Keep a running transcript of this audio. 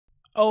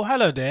Oh,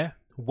 hello there.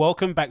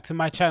 Welcome back to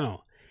my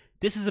channel.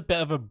 This is a bit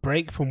of a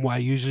break from what I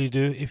usually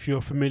do. If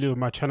you're familiar with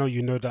my channel,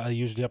 you know that I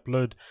usually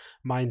upload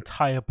my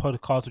entire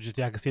podcast, which is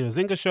the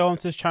Accusations show,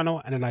 onto this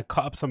channel, and then I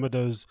cut up some of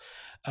those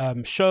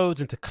shows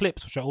into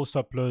clips, which I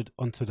also upload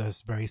onto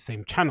this very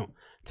same channel.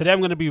 Today I'm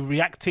going to be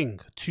reacting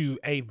to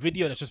a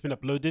video that's just been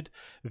uploaded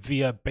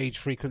via Beige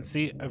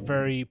Frequency, a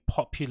very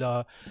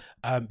popular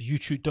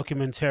YouTube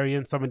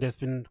documentarian, someone that's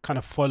been kind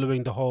of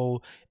following the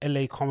whole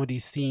LA comedy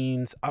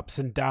scenes, ups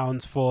and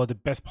downs for the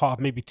best part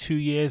of maybe 2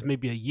 years,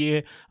 maybe a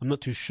year. I'm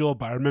not too sure,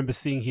 but I remember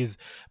seeing his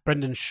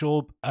Brendan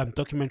Schaub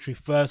documentary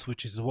first,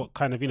 which is what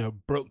kind of,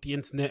 broke the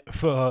internet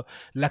for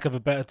lack of a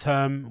better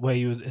term, where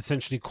he was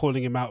essentially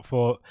calling him out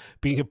for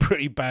being a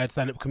pretty bad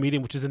stand-up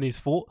comedian, which isn't his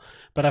fault.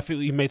 But I feel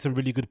he made some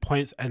really good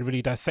points and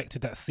really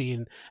dissected that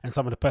scene and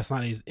some of the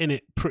personalities in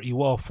it pretty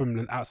well from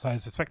an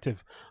outsider's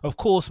perspective. Of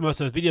course,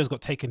 most of those videos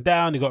got taken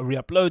down, they got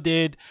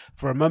re-uploaded.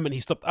 For a moment he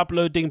stopped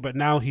uploading, but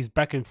now he's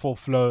back in full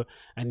flow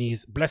and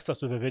he's blessed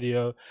us with a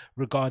video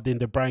regarding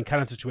the Bryan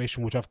Callen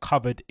situation, which I've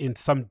covered in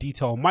some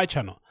detail on my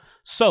channel.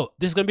 So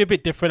this is going to be a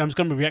bit different. I'm just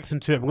going to be reacting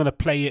to it. I'm going to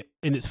play it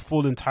in its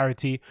full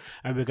entirety,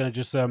 and we're going to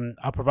just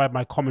I'll provide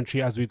my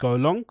commentary as we go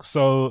along.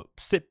 So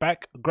sit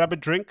back, grab a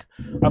drink.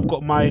 I've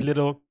got my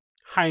little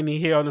Heine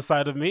here on the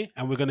side of me,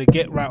 and we're going to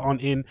get right on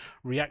in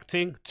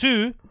reacting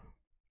to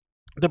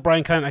the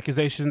Bryan Callen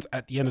accusations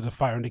at the end of the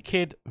Fire and the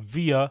Kid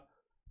via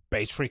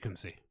Beige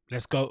Frequency.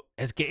 Let's go.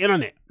 Let's get in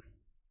on it.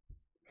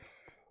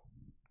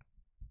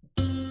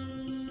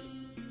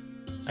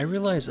 I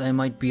realize I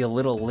might be a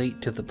little late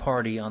to the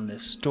party on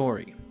this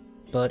story,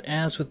 but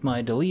as with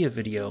my D'Elia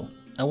video,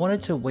 I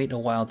wanted to wait a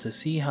while to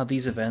see how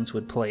these events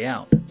would play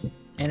out,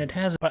 and it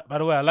has. By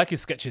the way, I like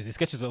his sketches. His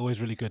sketches are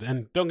always really good,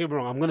 and don't get me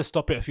wrong, I'm going to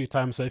stop it a few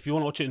times, so if you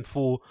want to watch it in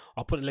full,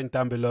 I'll put the link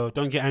down below.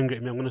 Don't get angry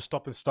at me. I'm going to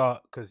stop and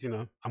start because,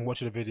 I'm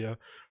watching the video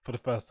for the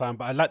first time,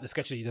 but I like the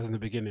sketches he does in the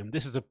beginning.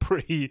 This is a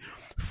pretty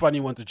funny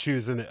one to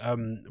choose, isn't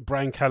it?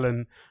 Bryan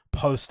Callen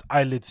post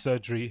eyelid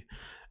surgery.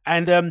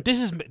 And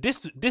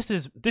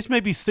this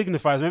maybe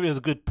signifies, maybe there's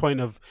a good point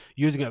of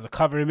using it as a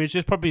cover image.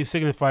 This probably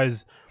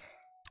signifies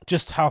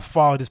just how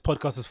far this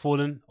podcast has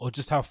fallen, or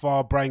just how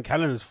far Bryan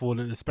Callen has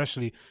fallen,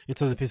 especially in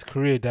terms of his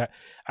career, that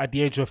at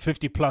the age of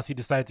 50 plus he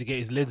decided to get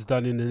his lids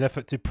done in an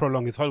effort to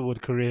prolong his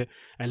Hollywood career,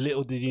 and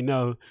little did he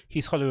know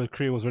his Hollywood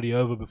career was already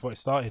over before it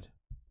started.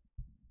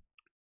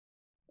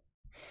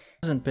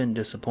 Hasn't been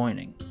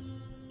disappointing.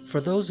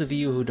 For those of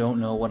you who don't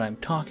know what I'm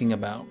talking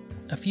about,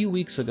 a few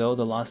weeks ago,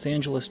 the Los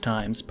Angeles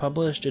Times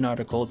published an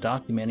article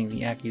documenting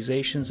the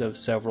accusations of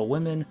several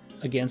women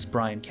against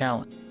Bryan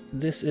Callen.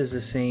 This is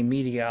the same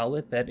media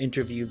outlet that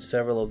interviewed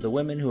several of the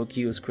women who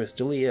accused Chris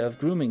D'Elia of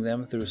grooming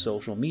them through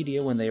social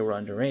media when they were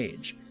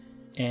underage.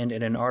 And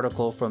in an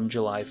article from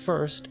July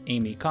 1st,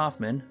 Amy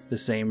Kaufman, the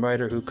same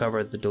writer who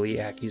covered the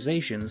D'Elia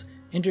accusations,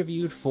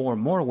 interviewed 4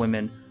 more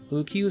women who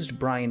accused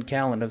Bryan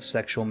Callen of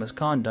sexual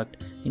misconduct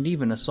and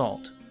even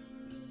assault.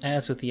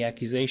 As with the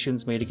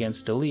accusations made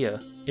against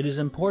D'Elia, it is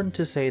important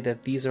to say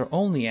that these are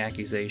only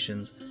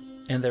accusations,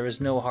 and there is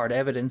no hard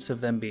evidence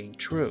of them being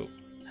true.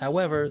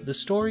 However, the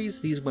stories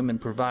these women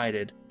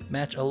provided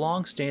match a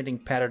long-standing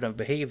pattern of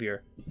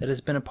behavior that has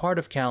been a part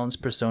of Callen's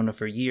persona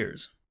for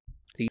years.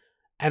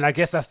 And I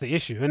guess that's the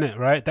issue, isn't it,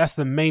 right? That's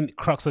the main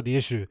crux of the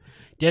issue.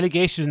 The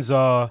allegations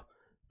are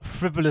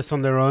frivolous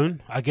on their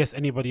own. I guess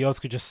anybody else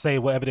could just say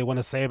whatever they want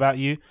to say about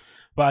you.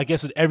 But I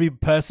guess with every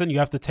person, you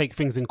have to take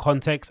things in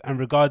context. And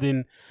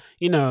regarding,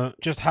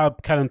 just how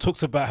Callen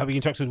talks about how he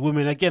interacts with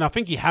women, again, I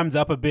think he hams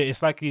up a bit.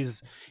 It's like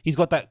he's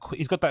got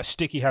that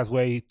shtick he has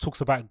where he talks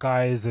about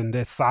guys and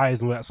their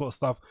size and all that sort of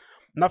stuff.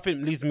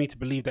 Nothing leads me to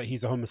believe that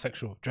he's a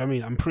homosexual. Do you know what I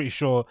mean? I'm pretty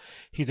sure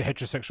he's a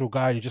heterosexual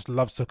guy, and he just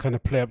loves to kind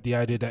of play up the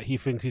idea that he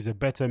thinks he's a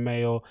better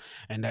male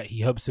and that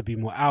he hopes to be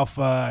more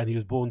alpha, and he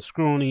was born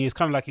scrawny. It's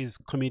kind of like his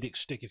comedic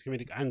shtick, his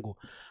comedic angle.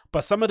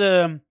 But some of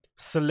the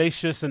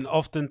salacious and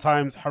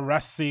oftentimes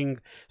harassing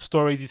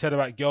stories he said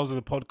about girls on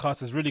the podcast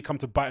has really come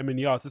to bite him in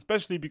the ass,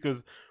 especially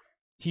because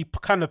he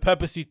kind of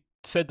purposely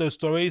said those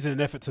stories in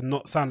an effort to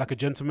not sound like a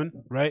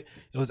gentleman, right?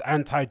 It was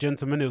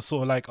anti-gentleman. It was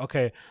sort of like,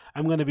 okay,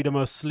 I'm going to be the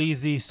most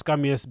sleazy,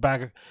 scummiest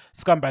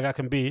scumbag I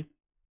can be,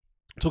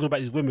 talking about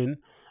these women,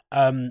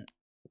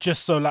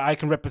 just so like I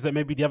can represent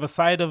maybe the other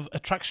side of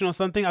attraction or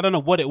something. I don't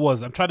know what it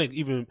was. I'm trying to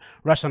even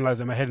rationalize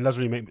it in my head. It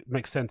doesn't really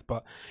make sense,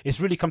 but it's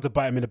really come to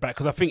bite him in the back,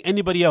 because I think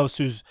anybody else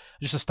who's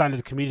just a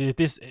standard comedian, if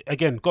this,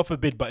 again, God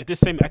forbid, but if this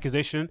same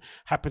accusation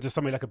happened to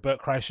somebody like a Bert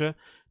Kreischer,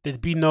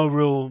 there'd be no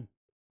real,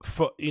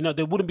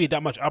 there wouldn't be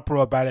that much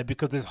uproar about it,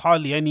 because there's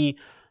hardly any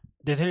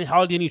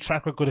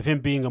track record of him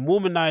being a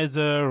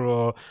womanizer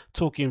or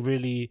talking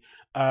really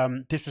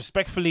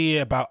disrespectfully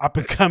about up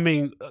and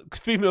coming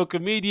female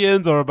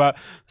comedians or about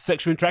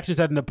sexual interactions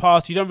had in the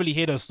past. You don't really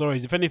hear those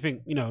stories. If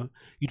anything,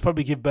 you'd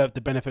probably give Bert the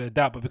benefit of the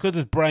doubt. But because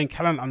it's Bryan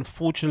Callen,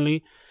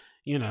 unfortunately,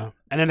 and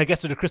then I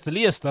guess with the Chris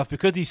D'Elia stuff,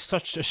 because he's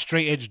such a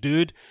straight edge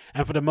dude,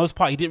 and for the most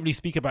part he didn't really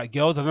speak about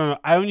girls. I don't know,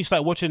 I only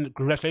started watching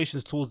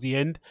Congratulations towards the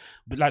end,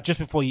 but like just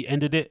before he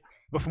ended it,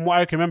 But from what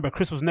I can remember,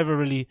 Chris was never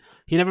really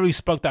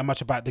spoke that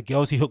much about the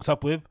girls he hooked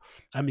up with.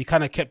 He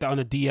kind of kept that on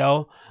a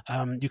DL.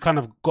 You kind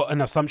of got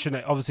an assumption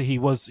that obviously he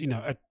was,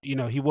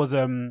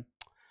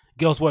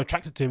 girls were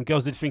attracted to him.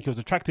 Girls did think he was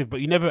attractive, but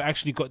you never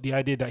actually got the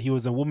idea that he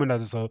was a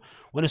womanizer. So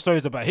when the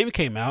stories about him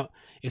came out,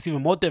 it's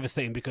even more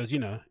devastating because, you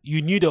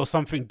knew there was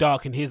something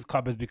dark in his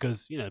cupboard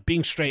because,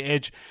 being straight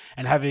edge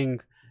and having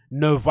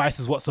no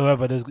vices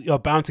whatsoever, you're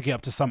bound to get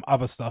up to some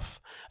other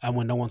stuff and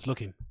when no one's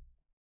looking.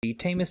 The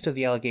tamest of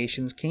the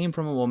allegations came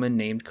from a woman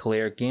named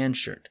Claire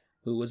Ganshert,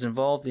 who was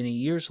involved in a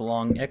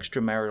years-long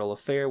extramarital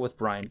affair with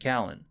Bryan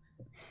Callen.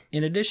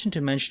 In addition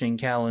to mentioning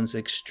Callen's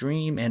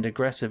extreme and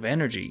aggressive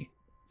energy,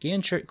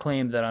 Ganshert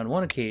claimed that on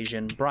one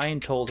occasion, Bryan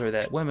told her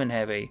that women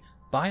have a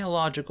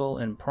biological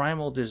and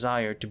primal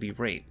desire to be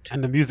raped.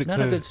 And the music Not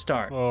too. a good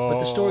start, but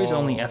the stories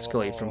only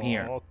escalate from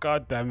here. Oh,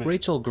 God damn it.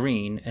 Rachel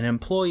Green, an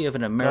employee of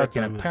an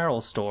American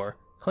apparel store,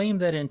 claimed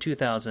that in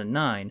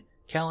 2009,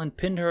 Callen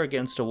pinned her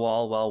against a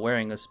wall while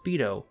wearing a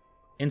Speedo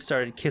and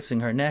started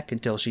kissing her neck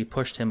until she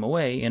pushed him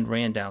away and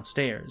ran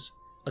downstairs,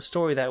 a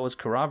story that was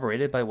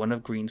corroborated by one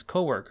of Green's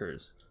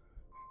co-workers.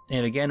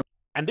 And again,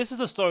 and this is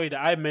the story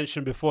that I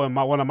mentioned before in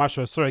one of my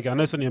shows. Sorry, again, I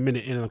know it's only a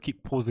minute in and I'll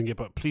keep pausing it,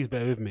 but please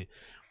bear with me.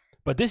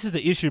 But this is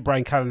the issue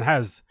Bryan Callen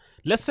has.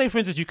 Let's say, for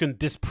instance, you can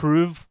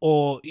disprove,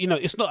 or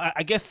it's not.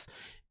 I guess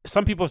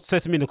some people have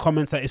said to me in the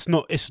comments that it's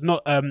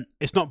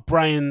not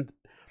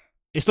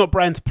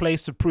Bryan's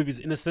place to prove his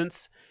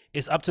innocence.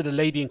 It's up to the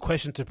lady in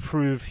question to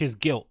prove his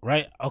guilt,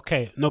 right?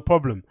 Okay, no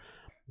problem.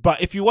 But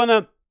if you want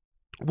to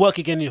work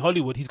again in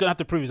Hollywood, he's going to have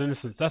to prove his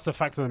innocence. That's the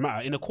fact of the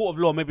matter. In a court of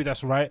law, maybe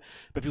that's right.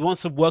 But if he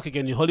wants to work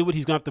again in Hollywood,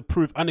 he's going to have to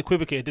prove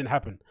unequivocally it didn't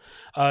happen.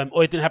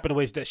 Or it didn't happen the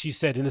way that she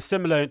said. And it's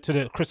similar to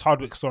the Chris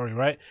Hardwick story,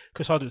 right?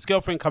 Chris Hardwick's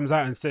girlfriend comes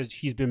out and says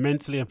he's been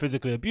mentally and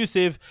physically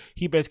abusive.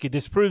 He basically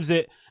disproves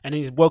it. And then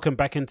he's welcomed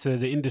back into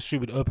the industry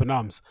with open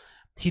arms.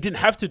 He didn't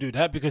have to do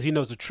that because he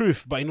knows the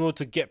truth. But in order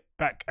to get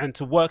back and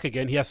to work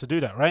again, he has to do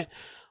that, right?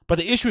 But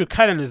the issue with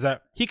Callen is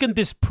that he can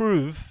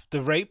disprove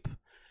the rape.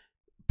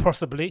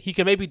 Possibly, he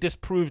can maybe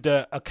disprove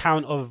the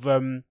account of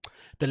the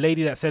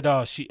lady that said,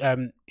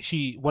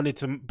 she wanted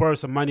to borrow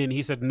some money and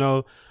he said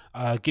no,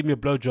 give me a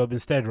blowjob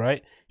instead,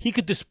 right? He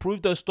could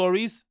disprove those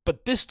stories,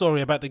 but this story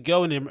about the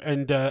girl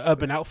and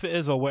Urban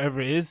Outfitters or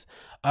whatever it is,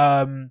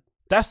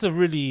 that's a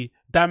really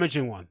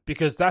damaging one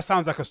because that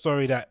sounds like a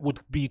story that would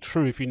be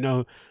true if you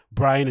know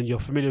Bryan and you're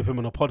familiar with him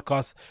on a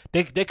podcast.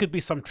 There could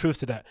be some truth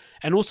to that,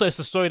 and also it's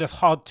a story that's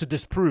hard to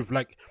disprove.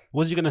 Like,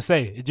 what's he gonna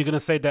say? Is he gonna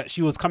say that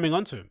she was coming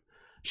onto him?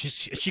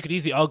 She could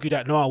easily argue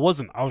that no, I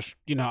wasn't. I was,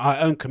 I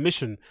earn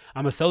commission.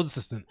 I'm a sales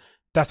assistant.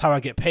 That's how I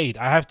get paid.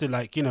 I have to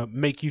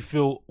make you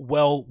feel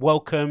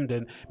welcomed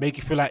and make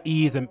you feel at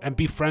ease and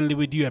be friendly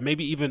with you and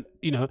maybe even,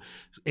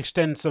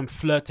 extend some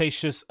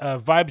flirtatious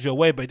vibes your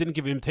way, but he didn't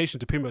give an invitation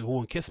to pin me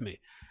and kiss me.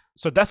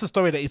 So that's a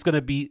story that is going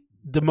to be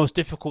the most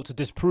difficult to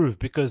disprove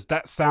because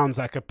that sounds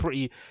like a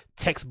pretty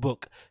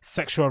textbook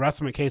sexual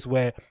harassment case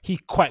where he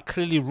quite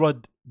clearly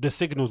read the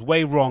signals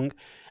way wrong.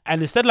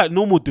 And instead, like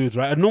normal dudes,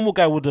 right? A normal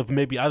guy would have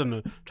maybe, I don't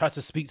know, tried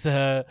to speak to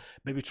her,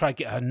 maybe try to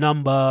get her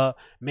number,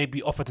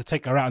 maybe offer to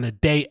take her out on a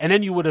date. And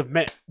then you would have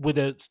met with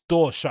a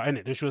door shut in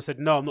it. Then she would have said,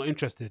 no, I'm not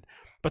interested.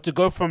 But to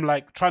go from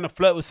like trying to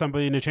flirt with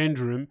somebody in a change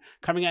room,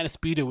 coming out in a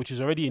Speedo, which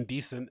is already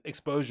indecent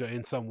exposure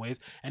in some ways,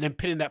 and then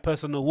pinning that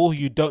person on the wall who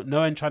you don't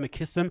know and trying to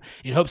kiss them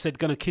in hopes they're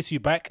going to kiss you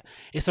back,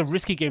 it's a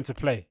risky game to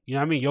play. You know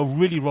what I mean? You're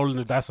really rolling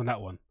the dice on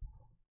that one.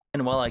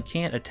 And while I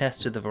can't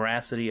attest to the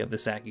veracity of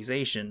this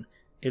accusation,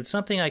 it's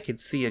something I could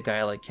see a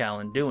guy like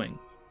Callen doing.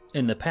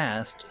 In the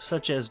past,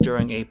 such as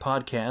during a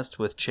podcast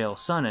with Chael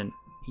Sonnen,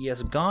 he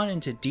has gone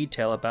into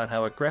detail about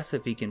how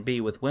aggressive he can be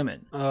with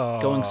women,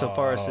 going so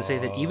far as to say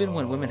that even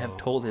when women have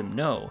told him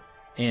no,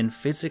 and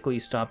physically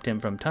stopped him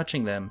from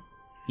touching them,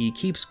 he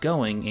keeps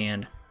going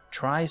and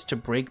tries to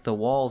break the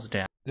walls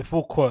down. The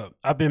full quote,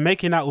 I've been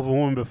making out with a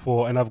woman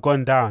before and I've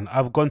gone down.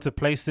 I've gone to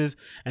places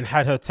and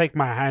had her take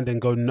my hand and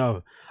go,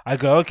 no. I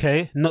go,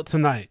 okay, not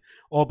tonight.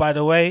 Or by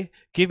the way,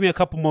 give me a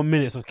couple more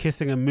minutes of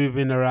kissing and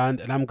moving around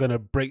and I'm going to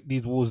break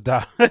these walls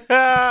down.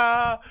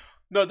 No,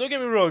 don't get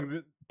me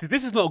wrong.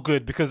 This is not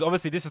good because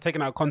obviously this is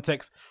taken out of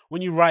context.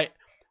 When you write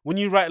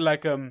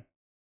like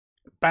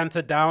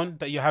banter down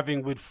that you're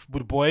having with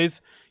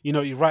boys,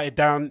 you write it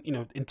down,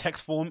 in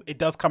text form, it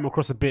does come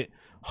across a bit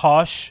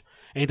harsh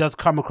and it does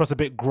come across a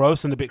bit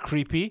gross and a bit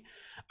creepy.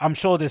 I'm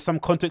sure there's some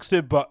context to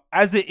it, but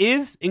as it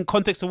is in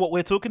context of what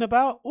we're talking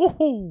about,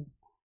 ooh.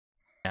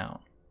 Down.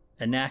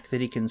 An act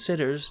that he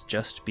considers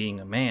just being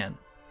a man.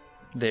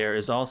 There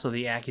is also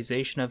the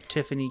accusation of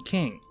Tiffany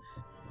King.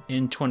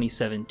 In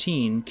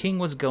 2017, King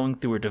was going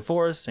through a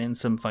divorce and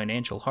some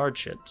financial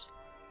hardships.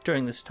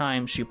 During this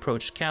time, she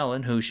approached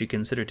Callen, who she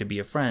considered to be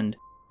a friend,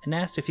 and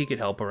asked if he could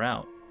help her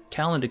out.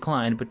 Callen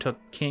declined but took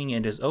King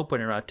and his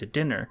opener out to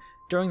dinner.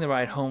 During the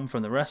ride home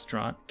from the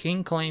restaurant,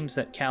 King claims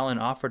that Callen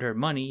offered her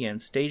money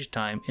and stage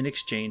time in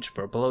exchange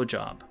for a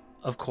blowjob.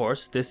 Of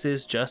course, this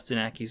is just an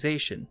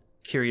accusation.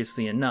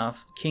 Curiously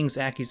enough, King's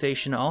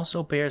accusation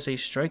also bears a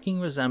striking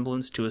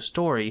resemblance to a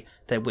story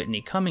that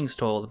Whitney Cummings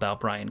told about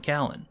Bryan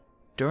Callen.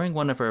 During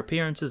one of her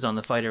appearances on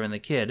The Fighter and the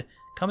Kid,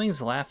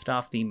 Cummings laughed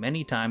off the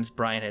many times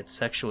Bryan had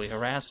sexually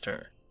harassed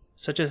her,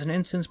 such as an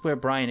instance where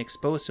Bryan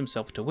exposed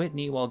himself to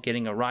Whitney while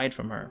getting a ride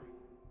from her,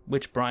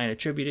 which Bryan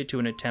attributed to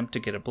an attempt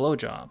to get a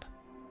blowjob.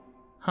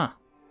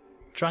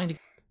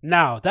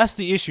 Now, that's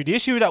the issue. The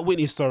issue with that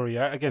Whitney story,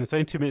 again, it's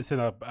only 2 minutes in,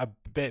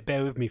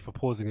 bear with me for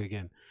pausing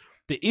again.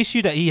 The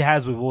issue that he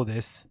has with all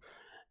this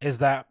is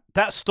that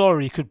that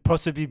story could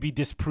possibly be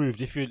disproved.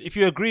 If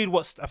you agreed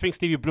what I think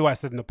Stevie Blue Eye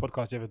said in the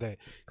podcast the other day,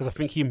 because I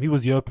think he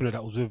was the opener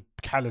that was with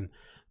Callen,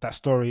 that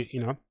story,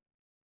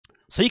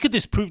 So you could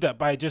disprove that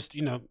by just,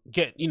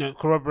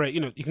 corroborate,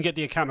 you can get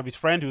the account of his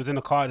friend who was in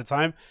the car at the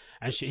time,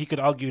 and he could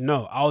argue,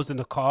 no, I was in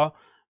the car,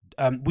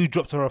 we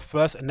dropped her off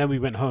first and then we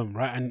went home,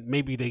 right? And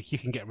maybe he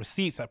can get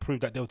receipts that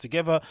prove that they were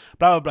together,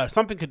 blah, blah, blah.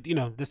 Something could,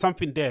 there's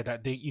something there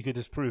that you could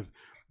disprove.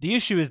 The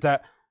issue is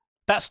that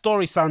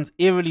story sounds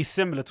eerily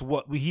similar to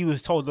what he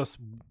was told us,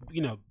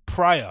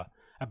 prior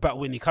about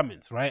Whitney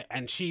Cummings, right?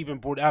 And she even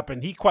brought it up,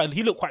 and he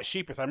looked quite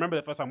sheepish. I remember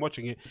the first time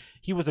watching it,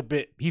 he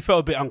felt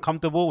a bit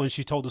uncomfortable when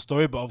she told the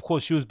story, but of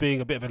course she was being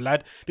a bit of a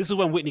lad. This is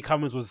when Whitney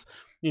Cummings was,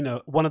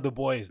 one of the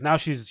boys. Now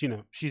she's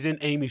in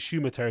Amy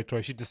Schumer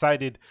territory.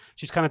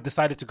 She's kind of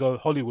decided to go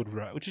Hollywood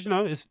route, which is,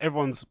 it's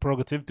everyone's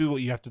prerogative. Do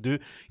what you have to do. You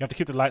have to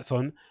keep the lights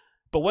on.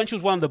 But when she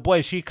was one of the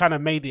boys, she kind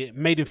of made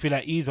him feel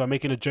at ease by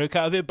making a joke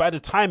out of it. But at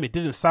the time, it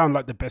didn't sound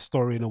like the best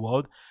story in the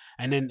world.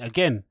 And then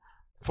again,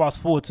 fast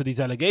forward to these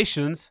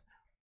allegations.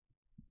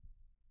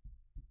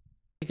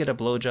 Get a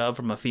blowjob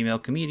from a female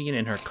comedian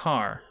in her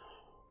car.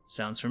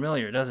 Sounds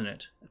familiar, doesn't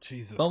it?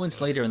 Jesus Moments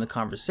Christ. later in the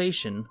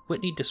conversation,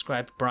 Whitney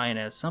described Bryan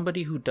as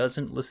somebody who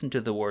doesn't listen to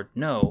the word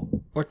no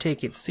or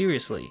take it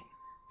seriously,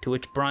 to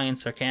which Bryan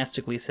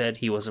sarcastically said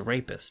he was a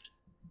rapist.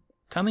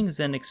 Cummings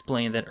then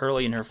explained that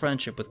early in her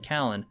friendship with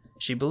Callen,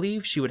 she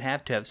believed she would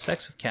have to have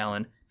sex with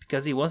Callen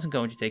because he wasn't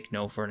going to take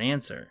no for an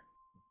answer.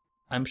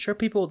 I'm sure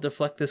people will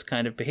deflect this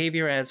kind of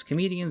behavior as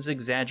comedians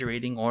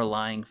exaggerating or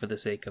lying for the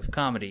sake of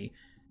comedy,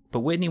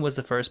 but Whitney was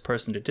the first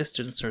person to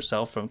distance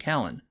herself from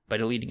Callen by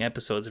deleting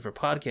episodes of her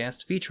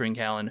podcast featuring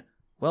Callen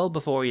well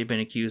before he had been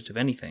accused of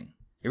anything.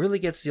 It really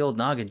gets the old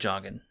noggin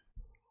jogging.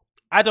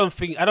 I don't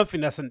think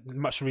that's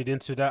much to read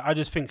into that. I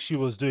just think she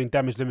was doing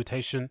damage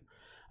limitation.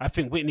 I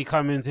think Whitney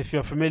Cummings, if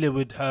you're familiar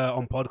with her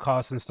on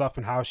podcasts and stuff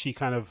and how she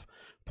kind of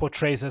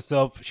portrays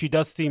herself, she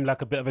does seem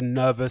like a bit of a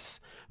nervous,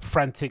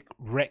 frantic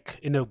wreck,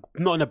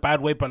 not in a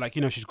bad way, but like,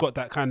 she's got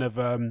that kind of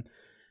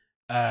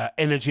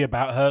energy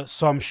about her.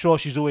 So I'm sure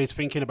she's always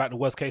thinking about the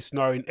worst case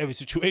scenario in every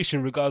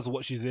situation, regardless of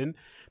what she's in.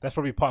 That's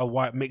probably part of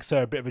why it makes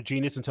her a bit of a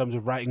genius in terms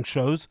of writing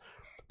shows.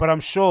 But I'm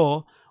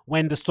sure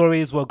when the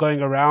stories were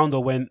going around,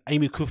 or when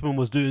Amy Kaufman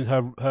was doing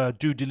her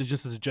due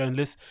diligence as a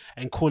journalist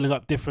and calling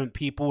up different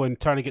people and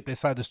trying to get their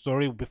side of the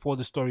story before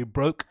the story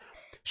broke,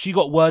 she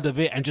got word of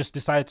it and just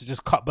decided to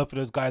just cut both of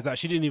those guys out.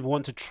 She didn't even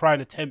want to try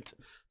and attempt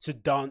to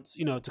dance,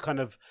 to kind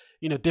of,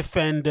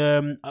 defend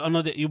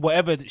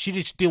whatever. She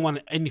just didn't want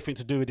anything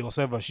to do with it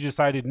whatsoever. She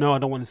decided, no, I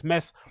don't want this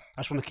mess.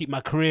 I just want to keep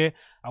my career.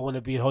 I want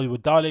to be a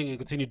Hollywood darling and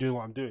continue doing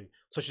what I'm doing.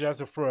 So she has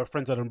to throw her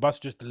friends under the bus,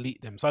 just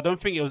delete them. So I don't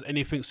think it was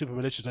anything super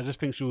malicious. I just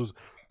think she was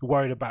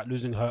worried about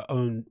losing her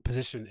own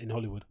position in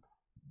Hollywood.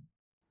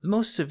 The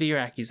most severe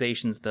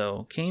accusations,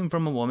 though, came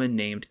from a woman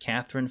named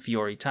Catherine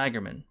Fiore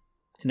Tigerman.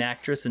 An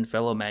actress and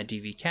fellow Mad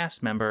TV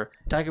cast member,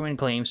 Tigerman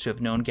claims to have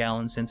known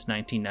Callen since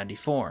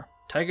 1994.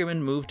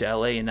 Tigerman moved to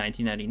LA in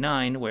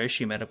 1999, where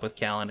she met up with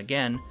Callen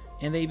again,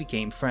 and they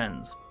became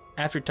friends.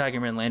 After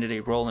Tigerman landed a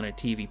role in a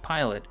TV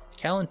pilot,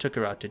 Callen took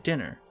her out to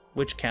dinner,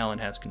 which Callen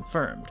has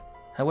confirmed.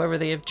 However,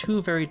 they have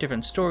two very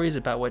different stories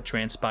about what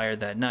transpired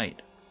that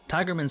night.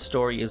 Tigerman's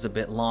story is a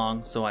bit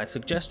long, so I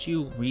suggest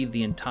you read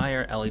the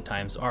entire LA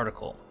Times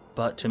article.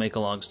 But to make a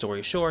long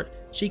story short,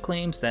 she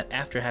claims that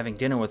after having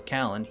dinner with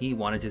Callen, he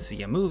wanted to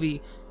see a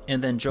movie,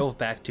 and then drove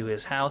back to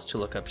his house to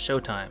look up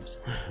showtimes.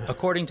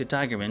 According to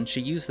Tigerman, she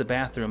used the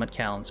bathroom at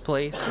Callen's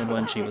place, and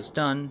when she was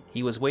done,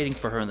 he was waiting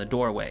for her in the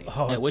doorway,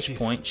 at which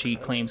point she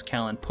claims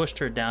Callen pushed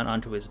her down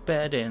onto his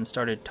bed and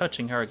started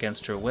touching her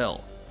against her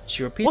will.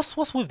 She repeats,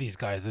 What's with these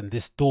guys and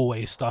this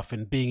doorway stuff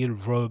and being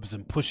in robes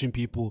and pushing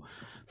people?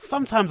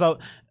 Sometimes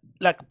part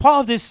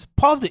of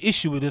the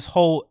issue with this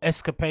whole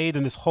escapade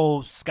and this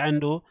whole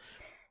scandal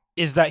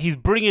is that he's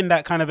bringing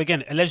that kind of,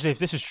 again, allegedly, if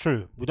this is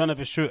true, we don't know if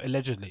it's true,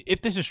 allegedly. If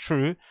this is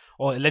true,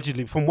 or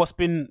allegedly, from what's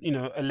been,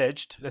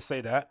 alleged, let's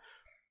say that,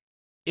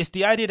 it's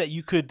the idea that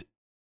you could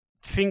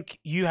think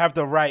you have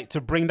the right to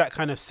bring that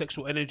kind of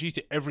sexual energy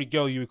to every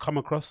girl you come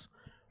across.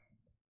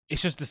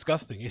 It's just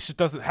disgusting. It just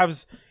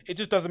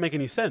doesn't make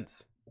any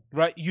sense,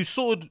 right? You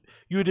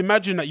would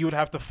imagine that you would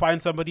have to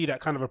find somebody that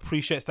kind of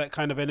appreciates that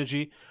kind of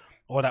energy,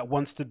 or that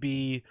wants to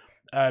be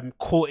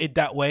courted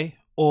that way,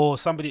 or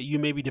somebody that you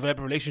maybe develop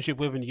a relationship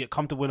with and you get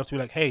comfortable enough to be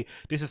like, hey,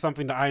 this is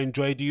something that I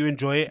enjoy. Do you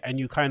enjoy it? And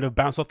you kind of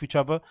bounce off each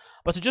other.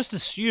 But to just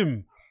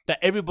assume that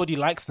everybody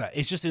likes that,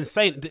 it's just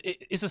insane.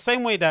 It's the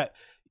same way that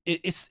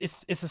it's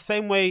the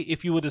same way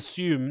if you would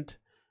assumed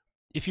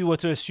if you were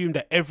to assume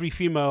that every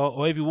female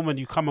or every woman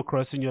you come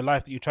across in your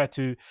life that you try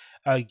to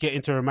get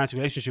into a romantic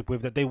relationship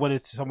with, that they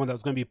wanted someone that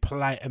was going to be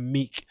polite and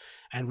meek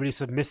and really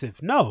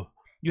submissive. No,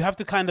 you have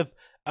to kind of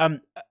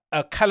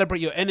calibrate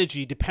your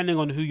energy depending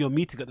on who you're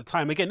meeting at the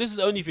time. Again, this is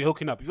only if you're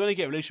hooking up. If you want to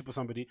get a relationship with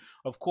somebody,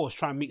 of course,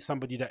 try and meet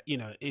somebody that, you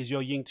know, is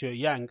your yin to your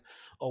yang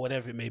or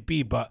whatever it may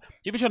be. But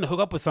if you're trying to hook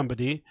up with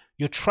somebody,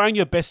 you're trying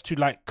your best to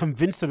like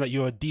convince them that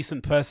you're a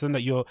decent person,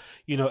 that you're,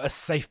 you know, a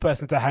safe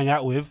person to hang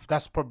out with.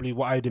 That's probably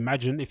what I'd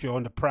imagine if you're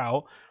on the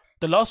prowl.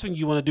 The last thing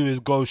you want to do is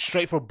go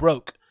straight for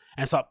broke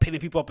and start pinning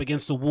people up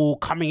against the wall,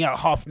 coming out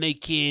half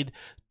naked,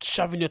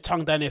 shoving your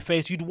tongue down their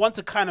face. You'd want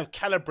to kind of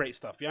calibrate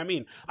stuff, you know what I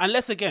mean?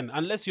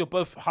 Unless you're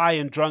both high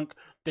and drunk,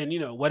 then, you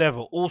know, whatever,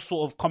 all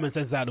sort of common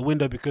sense is out the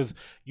window, because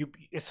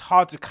it's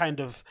hard to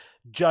kind of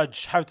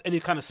judge, have any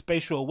kind of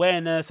spatial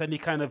awareness, any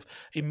kind of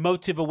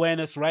emotive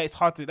awareness, right? It's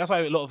hard to, that's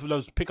why a lot of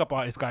those pickup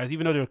artist guys,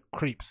 even though they're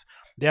creeps,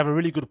 they have a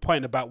really good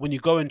point about when you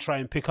go and try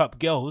and pick up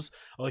girls,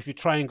 or if you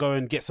try and go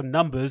and get some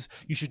numbers,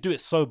 you should do it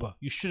sober.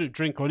 You shouldn't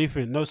drink or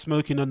anything, no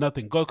smoking or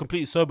nothing. Go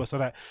completely sober so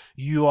that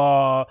you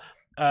are,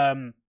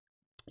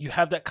 you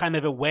have that kind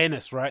of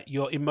awareness, right?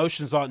 Your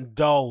emotions aren't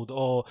dulled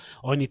or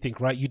anything,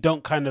 right? You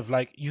don't kind of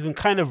like, you can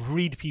kind of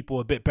read people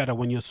a bit better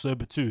when you're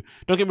sober too.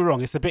 Don't get me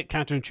wrong, it's a bit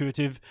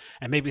counterintuitive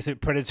and maybe it's a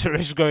bit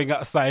predatorish going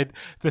outside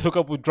to hook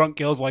up with drunk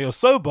girls while you're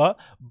sober,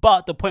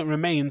 but the point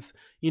remains,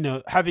 you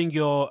know, having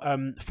your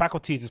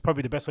faculties is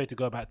probably the best way to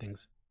go about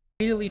things.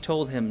 Repeatedly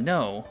told him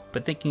no,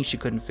 but thinking she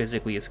couldn't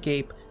physically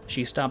escape,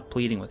 she stopped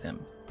pleading with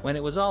him. When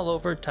it was all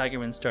over,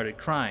 Tigerman started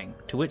crying,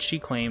 to which she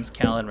claims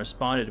Callen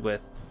responded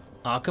with,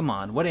 "Aw, come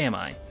on, what am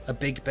I? A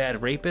big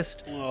bad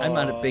rapist? I'm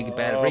not a big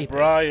bad rapist.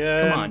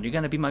 Bryan. Come on, you're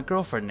gonna be my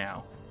girlfriend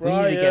now. Bryan.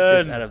 We need to get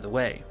this out of the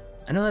way."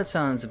 I know that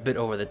sounds a bit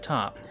over the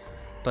top,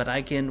 but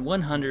I can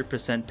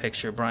 100%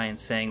 picture Bryan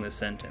saying the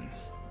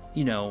sentence.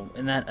 You know,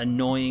 in that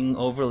annoying,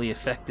 overly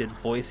affected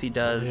voice he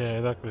does. Yeah,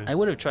 exactly. I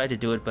would have tried to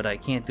do it, but I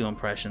can't do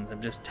impressions.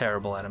 I'm just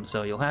terrible at them,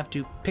 so you'll have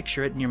to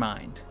picture it in your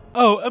mind.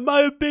 Oh, am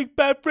I a big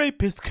bad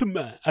rapist? Come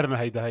on. I don't know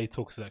how he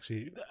talks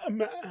actually.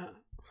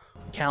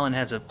 Callen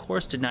has of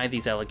course denied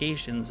these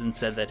allegations and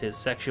said that his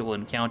sexual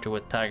encounter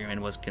with Tigerman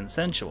was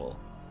consensual.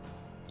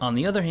 On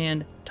the other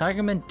hand,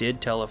 Tigerman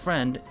did tell a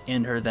friend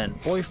and her then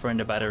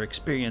boyfriend about her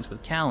experience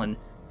with Callen,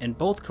 and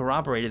both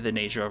corroborated the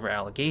nature of her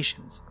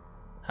allegations.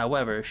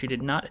 However, she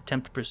did not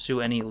attempt to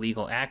pursue any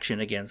legal action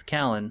against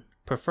Callen,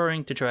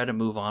 preferring to try to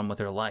move on with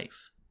her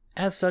life.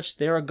 As such,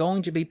 there are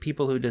going to be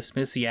people who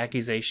dismiss the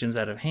accusations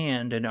out of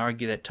hand and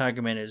argue that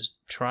Tigerman is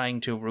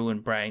trying to ruin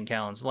Bryan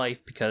Callen's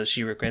life because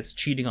she regrets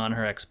cheating on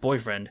her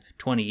ex-boyfriend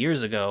 20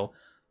 years ago,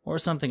 or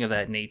something of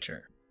that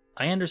nature.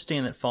 I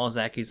understand that false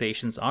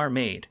accusations are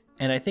made,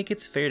 and I think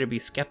it's fair to be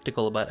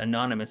skeptical about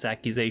anonymous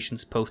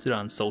accusations posted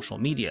on social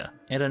media.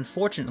 And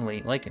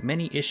unfortunately, like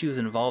many issues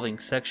involving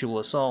sexual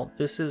assault,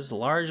 this is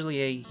largely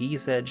a he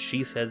said,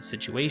 she said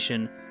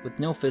situation with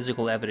no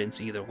physical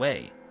evidence either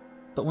way.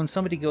 But when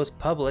somebody goes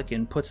public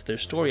and puts their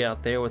story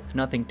out there with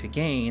nothing to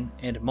gain,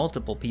 and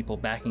multiple people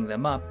backing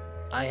them up,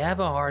 I have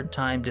a hard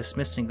time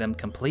dismissing them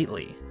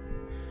completely.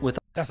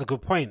 That's a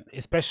good point,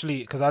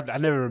 especially because I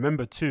never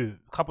remember too.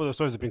 A couple of the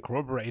stories have been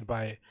corroborated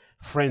by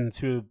friends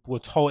who were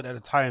told at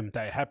the time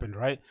that it happened,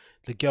 right?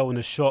 The girl in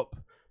the shop,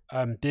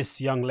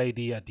 this young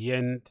lady at the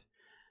end.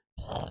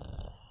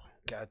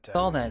 With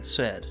all that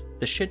said,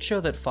 the shit show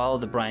that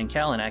followed the Bryan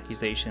Callen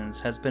accusations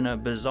has been a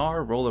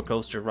bizarre roller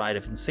coaster ride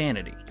of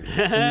insanity.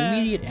 In the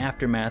immediate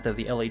aftermath of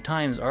the LA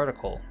Times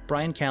article,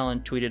 Bryan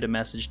Callen tweeted a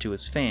message to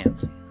his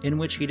fans, in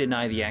which he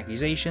denied the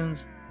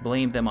accusations,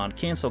 blamed them on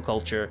cancel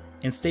culture,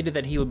 and stated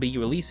that he would be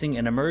releasing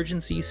an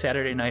emergency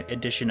Saturday night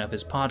edition of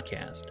his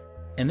podcast.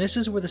 And this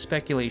is where the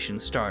speculation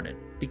started,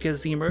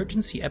 because the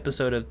emergency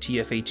episode of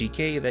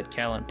TFATK that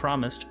Callen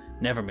promised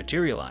never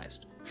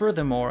materialized.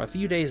 Furthermore, a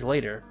few days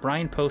later,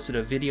 Bryan posted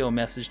a video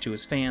message to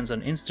his fans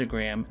on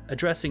Instagram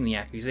addressing the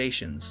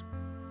accusations.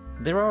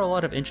 There are a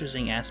lot of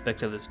interesting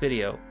aspects of this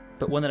video,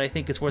 but one that I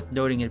think is worth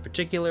noting in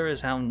particular is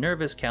how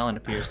nervous Callen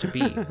appears to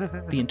be.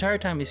 The entire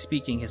time he's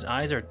speaking, his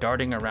eyes are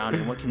darting around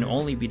in what can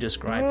only be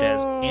described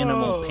as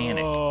animal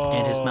panic,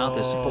 and his mouth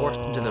is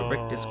forced into the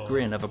rictus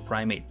grin of a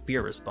primate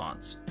fear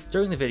response.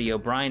 During the video,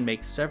 Bryan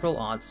makes several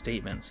odd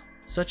statements,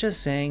 such as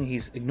saying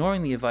he's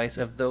ignoring the advice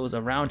of those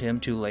around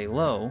him to lay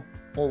low,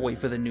 or wait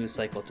for the news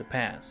cycle to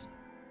pass.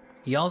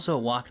 He also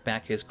walked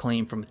back his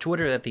claim from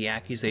Twitter that the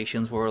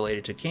accusations were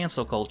related to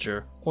cancel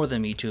culture or the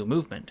Me Too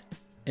movement.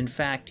 In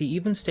fact, he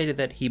even stated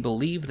that he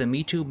believed the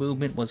Me Too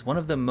movement was one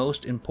of the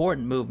most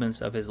important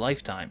movements of his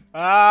lifetime.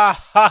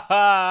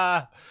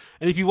 And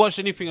if you watch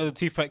anything of the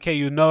TFATK,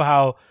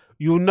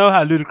 you'll know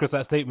how ludicrous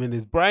that statement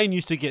is. Bryan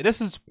used to get,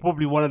 this is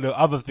probably one of the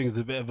other things,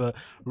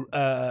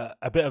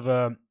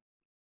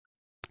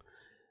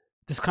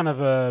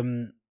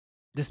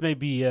 this may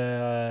be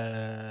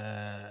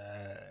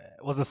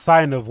was a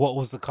sign of what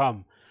was to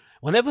come.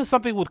 Whenever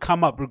something would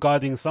come up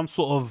regarding some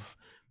sort of,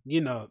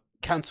 you know,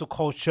 cancel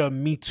culture,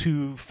 Me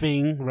Too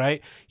thing,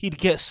 right? He'd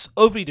get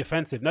overly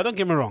defensive. Now, don't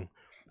get me wrong.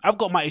 I've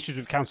got my issues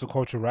with cancel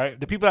culture, right?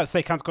 The people that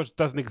say cancel culture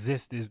doesn't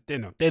exist is, you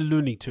know, they're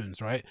Looney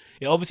Tunes, right?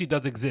 It obviously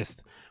does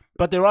exist.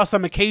 But there are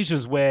some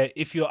occasions where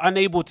if you're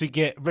unable to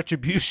get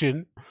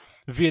retribution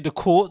via the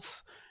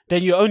courts,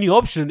 then your only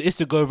option is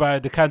to go via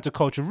the cancel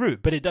culture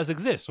route. But it does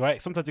exist,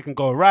 right? Sometimes it can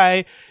go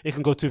awry, it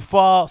can go too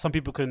far. Some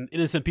people can,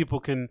 innocent people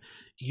can,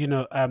 you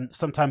know,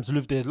 sometimes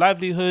lose their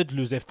livelihood,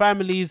 lose their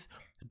families.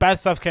 Bad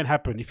stuff can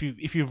happen. If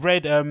you've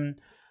read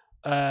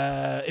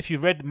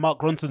Mark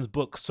Ronson's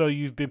book, So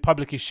You've Been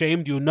Publicly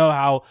Shamed, you'll know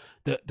how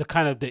the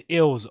kind of the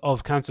ills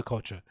of cancel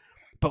culture.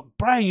 But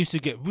Bryan used to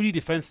get really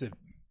defensive.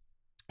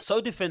 So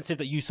defensive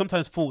that you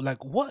sometimes thought,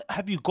 like, what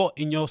have you got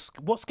in your,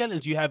 what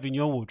skeletons do you have in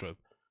your wardrobe?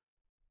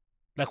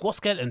 Like, what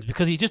skeletons?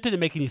 Because he just didn't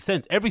make any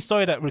sense. Every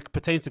story that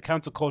pertains to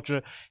cancel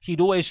culture,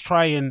 he'd always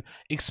try and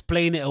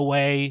explain it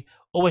away,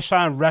 always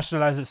try and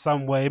rationalize it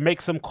some way,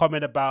 make some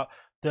comment about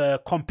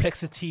the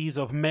complexities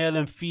of male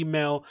and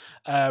female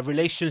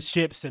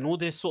relationships and all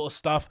this sort of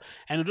stuff.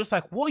 And it's just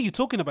like, what are you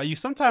talking about? You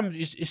sometimes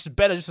it's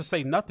better just to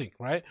say nothing,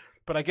 right?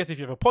 But I guess if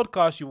you have a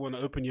podcast, you want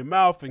to open your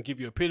mouth and give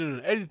your opinion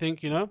on anything,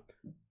 you know,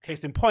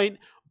 case in point.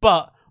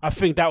 But I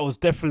think that was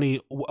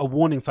definitely a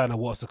warning sign of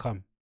what's to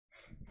come.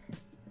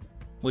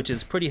 Which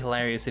is pretty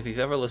hilarious if you've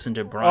ever listened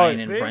to Bryan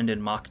and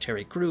Brendan mock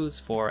Terry Crews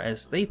for,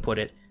 as they put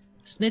it,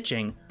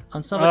 snitching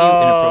on somebody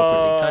who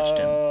inappropriately touched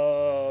him.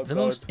 The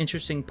most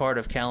interesting part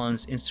of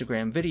Callen's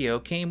Instagram video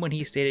came when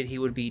he stated he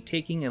would be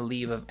taking a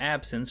leave of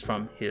absence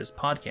from his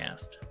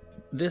podcast.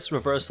 This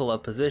reversal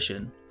of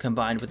position,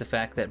 combined with the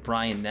fact that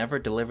Bryan never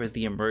delivered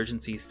the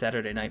emergency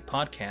Saturday night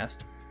podcast,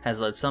 has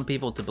led some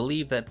people to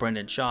believe that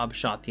Brendan Schaub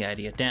shot the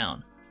idea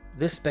down.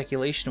 This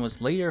speculation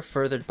was later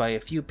furthered by a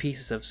few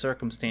pieces of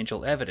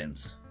circumstantial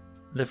evidence.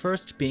 The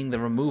first being the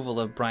removal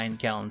of Bryan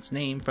Callen's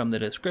name from the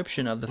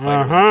description of the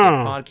Fighter with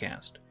Kid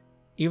podcast.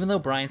 Even though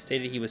Bryan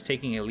stated he was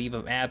taking a leave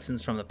of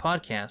absence from the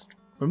podcast,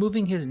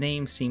 removing his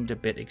name seemed a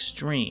bit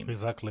extreme.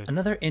 Exactly.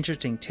 Another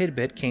interesting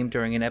tidbit came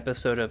during an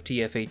episode of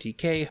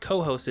TFATK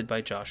co-hosted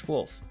by Josh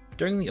Wolf.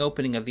 During the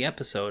opening of the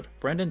episode,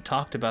 Brendan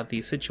talked about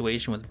the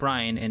situation with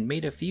Bryan and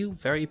made a few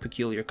very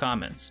peculiar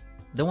comments.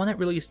 The one that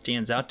really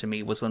stands out to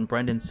me was when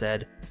Brendan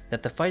said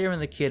that the Fighter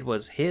and the Kid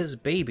was his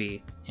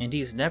baby and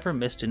he's never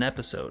missed an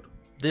episode.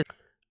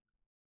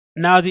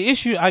 Now the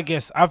issue, I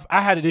guess,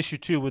 I had an issue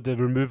too with the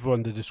removal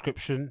on the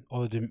description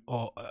of the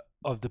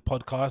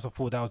podcast. I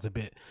thought that was a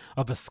bit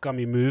of a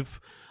scummy move.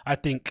 I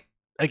think,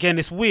 again,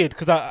 it's weird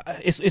because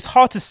it's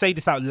hard to say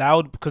this out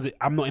loud because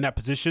I'm not in that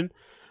position.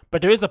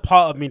 But there is a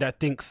part of me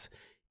that thinks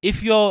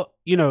if you're,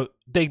 you know,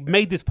 they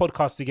made this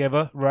podcast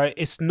together, right?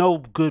 It's no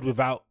good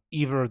without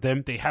either of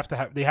them. They have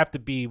to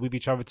be with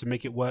each other to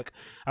make it work.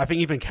 I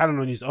think even Callen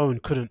on his own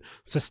couldn't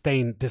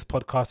sustain this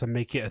podcast and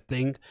make it a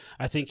thing.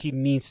 I think he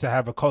needs to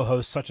have a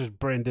co-host such as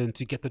Brendan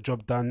to get the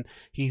job done.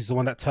 He's the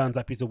one that turns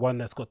up. He's the one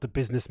that's got the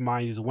business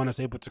mind. He's the one that's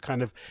able to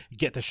kind of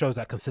get the shows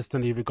out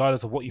consistently,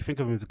 regardless of what you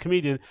think of him as a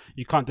comedian.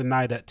 You can't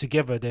deny that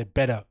together they're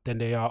better than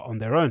they are on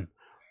their own.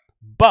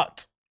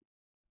 But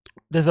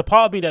there's a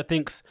part of me that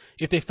thinks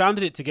if they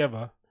founded it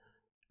together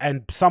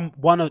and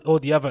one or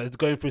the other is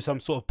going through some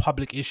sort of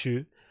public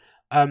issue,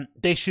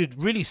 they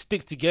should really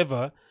stick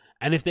together.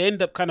 And if they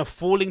end up kind of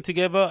falling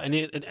together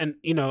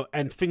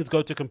and things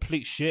go to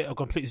complete shit or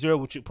complete zero,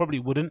 which it probably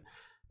wouldn't,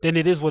 then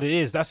it is what it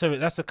is. That's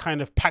a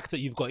kind of pact that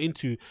you've got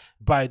into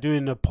by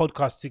doing a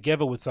podcast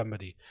together with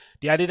somebody.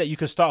 The idea that you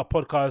can start a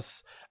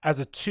podcast as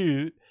a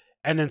two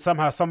and then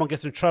somehow someone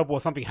gets in trouble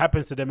or something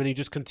happens to them and you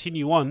just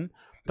continue on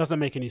doesn't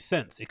make any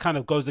sense. It kind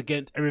of goes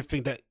against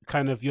everything that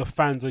kind of your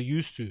fans are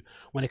used to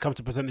when it comes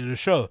to presenting a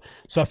show.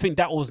 So I think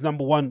that was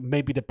number one,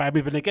 maybe the bad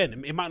move. And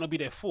again, it might not be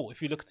their fault.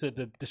 If you look at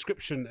the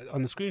description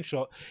on the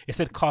screenshot, it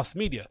said Cast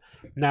Media.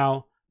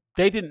 Now,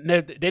 they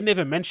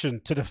never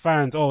mentioned to the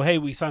fans, oh, hey,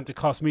 we signed to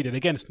Cast Media. And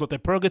again, it's not their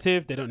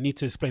prerogative. They don't need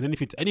to explain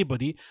anything to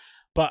anybody.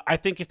 But I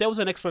think if there was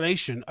an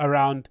explanation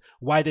around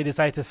why they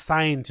decided to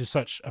sign to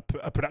such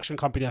a production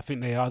company, I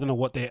think I don't know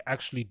what they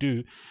actually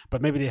do, but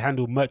maybe they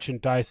handle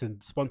merchandise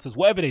and sponsors,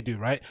 whatever they do,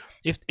 right?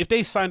 If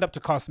they signed up to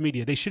Cast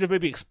Media, they should have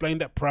maybe explained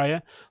that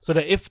prior, so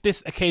that if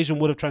this occasion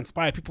would have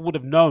transpired, people would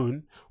have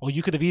known, or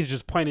you could have either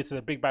just pointed to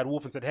the big bad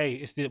wolf and said, hey,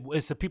 it's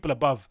the people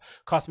above.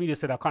 Cast Media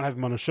said I can't have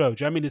him on the show.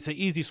 Do you know what I mean? It's an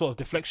easy sort of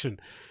deflection.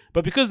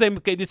 But because they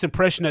get this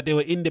impression that they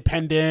were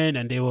independent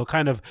and they were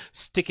kind of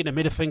sticking the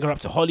middle finger up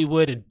to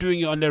Hollywood and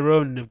doing it on their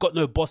own, and they've got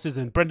no bosses,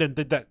 and Brendan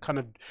did that kind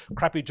of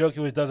crappy joke he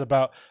always does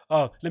about,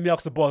 oh, let me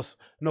ask the boss,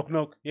 knock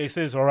knock, yeah, he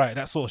says all right,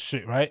 that sort of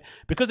shit, right?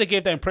 Because they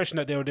gave that impression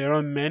that they were their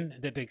own men,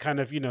 that they kind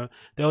of,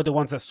 they were the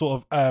ones that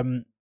sort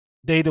of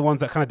they're the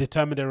ones that kind of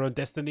determine their own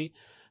destiny.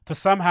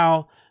 For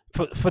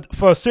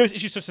a serious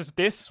issue such as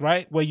this,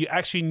 right, where you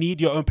actually need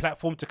your own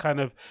platform to kind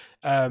of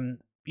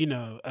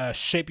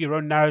shape your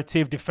own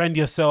narrative, defend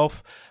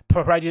yourself,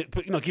 provide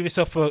give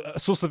yourself a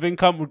source of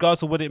income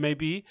regardless of what it may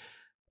be,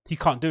 he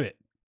can't do it.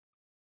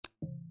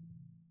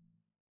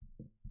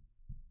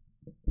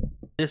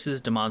 This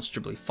is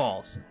demonstrably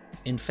false.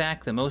 In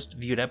fact, the most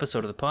viewed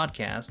episode of the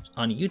podcast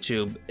on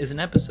YouTube is an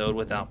episode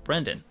without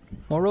Brendan.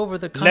 Moreover,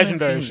 the comment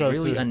seems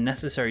really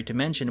unnecessary to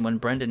mention when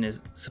Brendan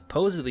is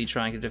supposedly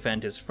trying to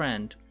defend his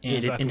friend,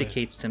 and it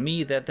indicates to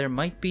me that there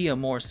might be a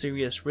more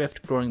serious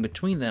rift growing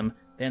between them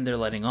than they're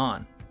letting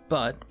on.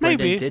 But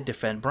Brendan did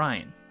defend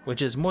Bryan,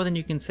 which is more than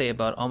you can say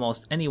about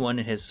almost anyone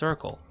in his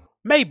circle.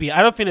 Maybe.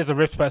 I don't think there's a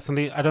rift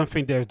personally. I don't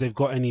think they've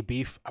got any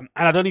beef. And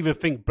I don't even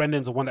think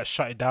Brendan's the one that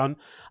shut it down.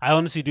 I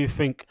honestly do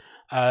think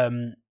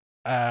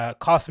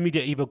Cast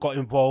Media either got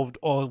involved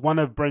or one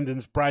of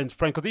Bryan's friends.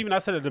 Because even I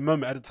said at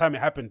the time it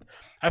happened,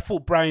 I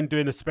thought Bryan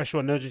doing a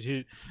special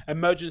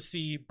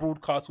emergency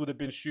broadcast would have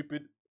been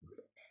stupid.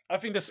 I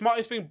think the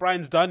smartest thing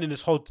Bryan's done in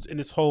this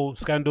whole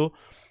scandal,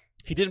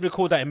 he didn't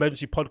record that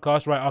emergency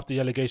podcast right after the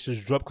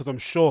allegations dropped, because I'm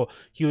sure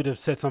he would have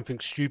said something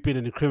stupid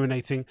and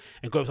incriminating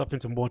and got himself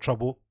into more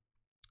trouble.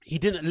 He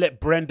didn't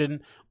let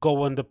Brendan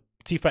go on the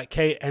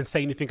TFATK and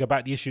say anything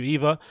about the issue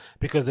either,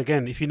 because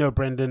again, if you know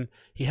Brendan,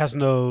 he has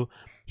no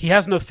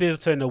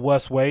filter in the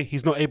worst way.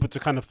 He's not able to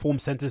kind of form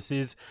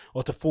sentences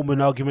or to form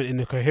an argument in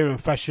a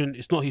coherent fashion.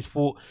 It's not his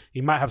fault.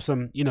 He might have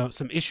some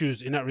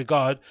issues in that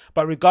regard,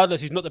 but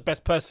regardless, he's not the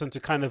best person to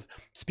kind of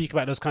speak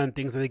about those kind of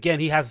things. And again,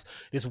 he has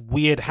this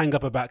weird hang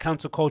up about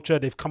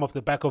counterculture. They've come off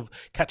the back of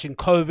catching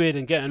COVID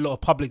and getting a lot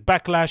of public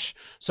backlash.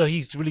 So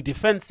he's really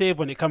defensive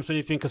when it comes to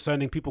anything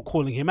concerning people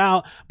calling him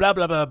out, blah,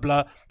 blah, blah,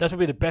 blah. That's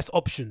probably the best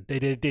option. They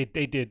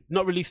did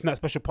not releasing that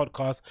special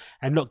podcast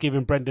and not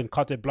giving Brendan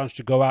carte blanche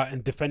to go out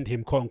and defend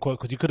him, quote unquote,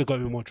 because you could have got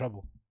him in more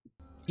trouble.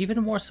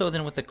 Even more so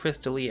than with the Chris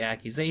D'Elia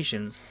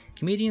accusations,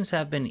 comedians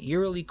have been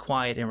eerily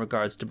quiet in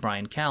regards to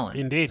Bryan Callen.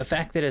 Indeed. A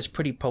fact that is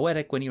pretty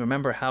poetic when you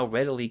remember how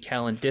readily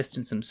Callen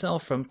distanced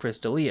himself from Chris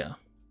D'Elia.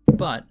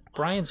 But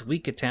Bryan's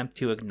weak attempt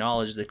to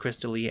acknowledge the Chris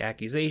D'Elia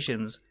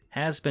accusations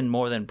has been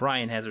more than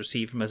Bryan has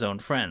received from his own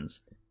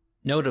friends.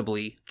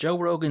 Notably, Joe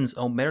Rogan's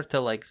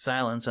omerta-like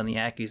silence on the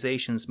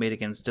accusations made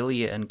against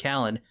D'Elia and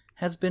Callen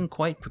has been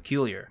quite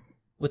peculiar.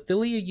 With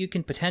D'Elia, you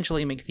can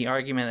potentially make the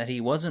argument that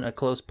he wasn't a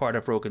close part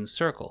of Rogan's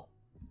circle.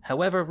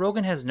 However,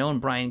 Rogan has known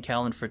Bryan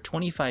Callen for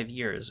 25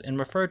 years and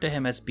referred to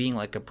him as being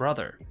like a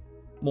brother.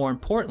 More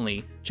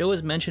importantly, Joe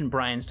has mentioned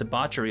Bryan's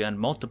debauchery on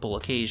multiple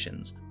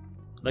occasions,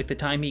 like the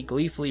time he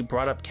gleefully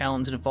brought up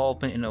Callen's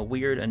involvement in a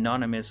weird,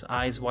 anonymous,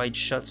 eyes wide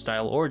shut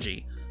style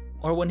orgy,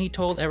 or when he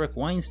told Eric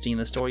Weinstein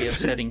the story of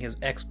setting his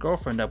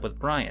ex-girlfriend up with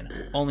Bryan,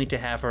 only to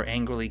have her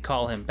angrily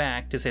call him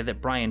back to say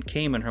that Bryan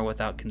came on her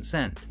without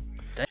consent.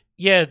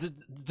 Yeah,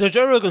 the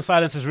Joe Rogan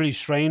silence is really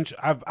strange.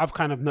 I've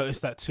kind of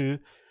noticed that too.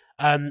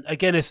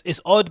 Again,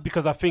 it's odd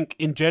because I think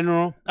in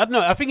general,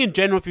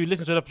 if you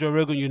listen to enough Joe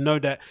Rogan, you know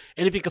that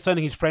anything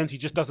concerning his friends, he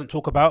just doesn't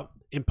talk about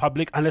in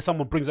public unless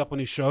someone brings up on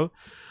his show.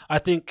 I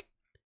think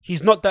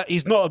he's not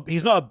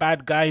a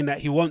bad guy in that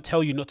he won't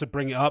tell you not to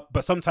bring it up,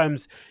 but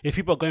sometimes if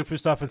people are going through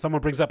stuff and someone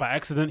brings up by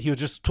accident, he'll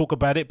just talk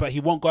about it, but he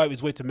won't go out of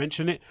his way to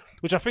mention it,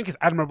 which I think is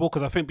admirable,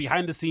 because I think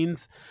behind the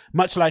scenes,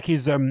 much like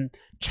his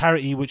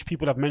charity, which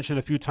people have mentioned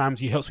a few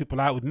times, he helps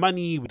people out with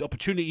money, with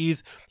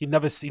opportunities. He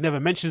never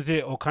mentions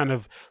it or kind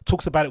of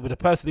talks about it with a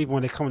person, even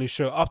when they come on his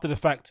show after the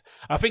fact.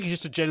 I think he's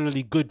just a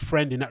generally good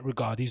friend in that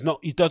regard. He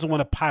doesn't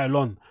want to pile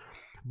on,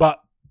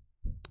 but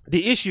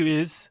the issue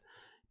is,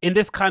 in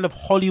this kind of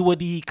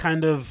Hollywoody,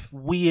 kind of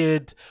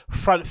weird,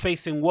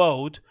 front-facing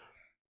world,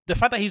 the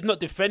fact that he's not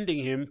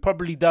defending him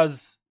probably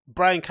does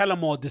Bryan Callen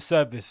more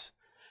disservice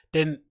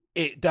than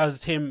it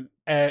does him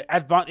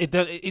advantage.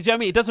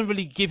 It doesn't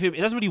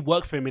really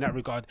work for him in that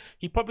regard.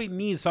 He probably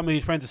needs some of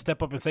his friends to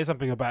step up and say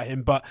something about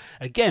him. But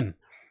again,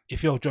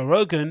 if you're Joe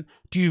Rogan,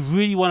 do you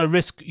really want to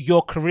risk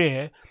your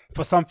career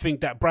for something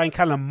that Bryan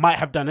Callen might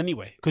have done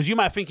anyway? Because you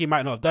might think he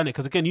might not have done it.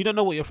 Because again, you don't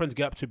know what your friends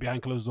get up to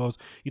behind closed doors.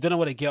 You don't know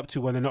what they get up to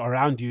when they're not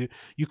around you.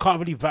 You can't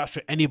really vouch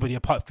for anybody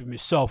apart from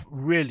yourself,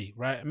 really,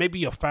 right? Maybe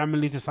your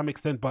family to some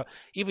extent, but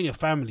even your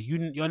family,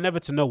 you're never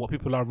to know what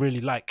people are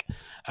really like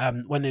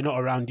when they're not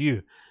around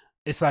you.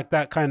 It's like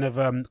that kind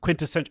of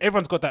quintessential.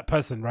 Everyone's got that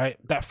person, right?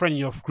 That friend in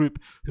your group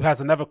who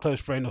has another close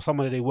friend or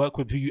someone that they work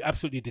with who you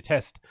absolutely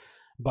detest.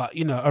 But,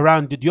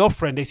 around your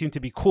friend, they seem to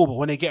be cool. But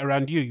when they get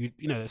around you,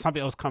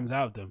 something else comes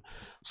out of them.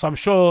 So I'm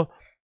sure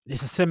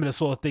it's a similar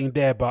sort of thing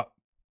there. But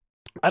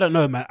I don't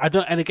know, man. I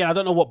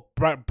don't know what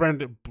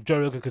Joe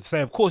Rogan could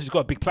say. Of course, he's got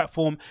a big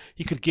platform.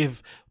 He could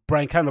give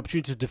Bryan Callen an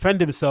opportunity to defend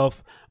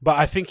himself. But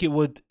I think it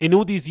would, in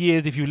all these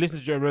years, if you listen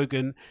to Joe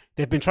Rogan,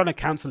 they've been trying to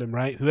cancel him,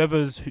 right?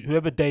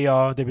 Whoever they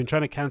are, they've been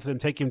trying to cancel him,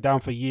 take him down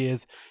for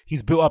years.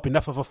 He's built up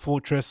enough of a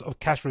fortress of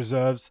cash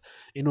reserves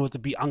in order to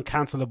be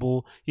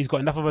uncancelable. He's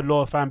got enough of a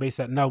loyal fan base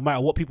that no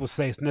matter what people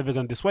say, it's never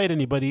going to dissuade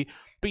anybody.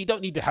 But you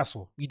don't need the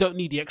hassle. You don't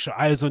need the extra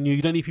eyes on you.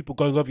 You don't need people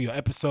going over your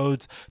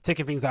episodes,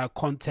 taking things out of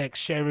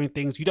context, sharing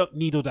things. You don't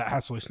need all that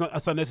hassle.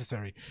 That's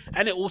unnecessary.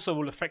 And it also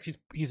will affect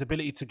his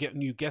ability to get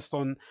new guests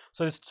on.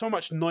 So there's so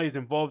much noise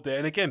involved there.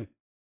 And again,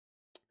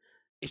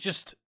 it's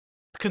just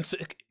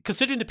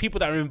considering the people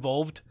that are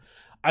involved,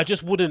 I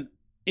just wouldn't,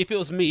 if it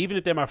was me, even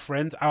if they're my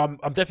friends, I'm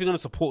definitely going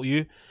to support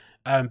you.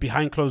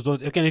 behind closed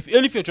doors. Again, if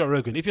only if you're Joe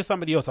Rogan, if you're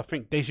somebody else, I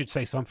think they should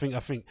say something. I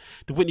think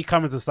the Whitney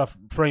Cummings and stuff,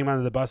 throwing him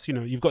under the bus,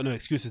 you've got no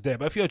excuses there.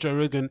 But if you're Joe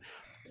Rogan,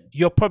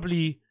 you're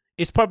probably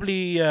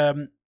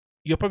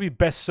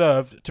best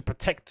served to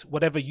protect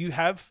whatever you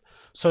have,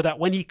 so that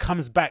when he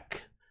comes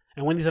back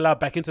and when he's allowed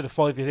back into the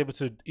fold, if he's able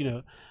to,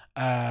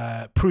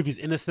 prove his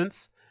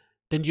innocence,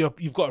 then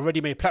you've got a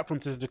ready-made platform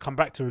to come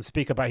back to and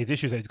speak about his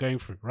issues that he's going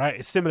through, right?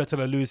 It's similar to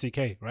the Louis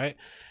C.K., right?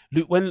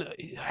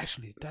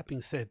 Actually, that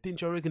being said, didn't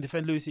Joe Rogan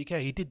defend Louis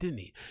C.K.? He did, didn't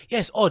he? Yeah,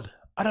 it's odd.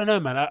 I don't know,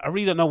 man. I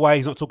really don't know why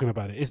he's not talking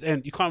about it.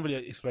 And you can't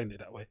really explain it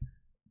that way.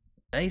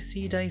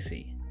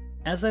 Dicey.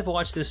 As I've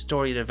watched this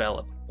story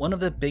develop, one of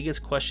the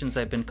biggest questions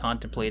I've been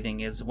contemplating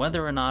is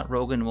whether or not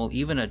Rogan will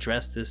even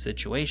address this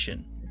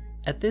situation.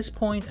 At this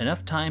point,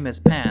 enough time has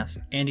passed,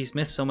 and he's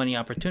missed so many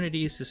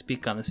opportunities to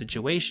speak on the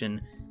situation,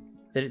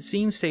 that it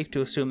seems safe to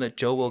assume that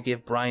Joe will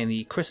give Bryan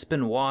the Chris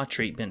Benoit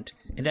treatment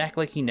and act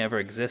like he never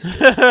existed.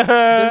 It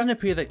doesn't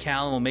appear that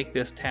Callen will make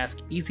this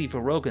task easy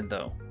for Rogan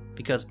though,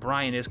 because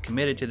Bryan is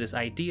committed to this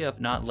idea of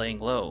not laying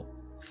low.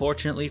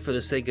 Fortunately, for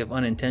the sake of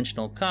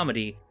unintentional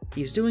comedy,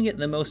 he's doing it in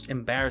the most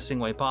embarrassing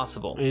way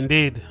possible.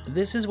 Indeed.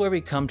 This is where we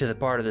come to the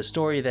part of the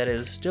story that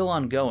is still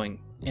ongoing,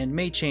 and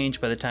may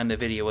change by the time the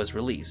video is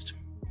released.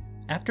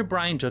 After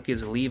Bryan took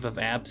his leave of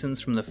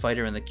absence from The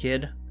Fighter and the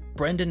Kid,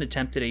 Brendan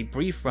attempted a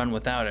brief run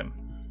without him.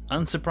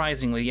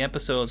 Unsurprisingly, the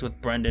episodes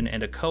with Brendan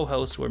and a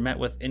co-host were met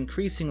with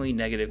increasingly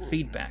negative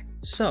feedback.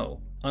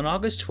 So, on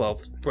August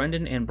 12th,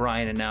 Brendan and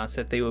Bryan announced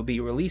that they would be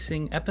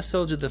releasing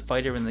episodes of The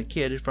Fighter and the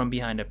Kid from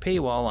behind a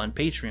paywall on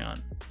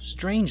Patreon.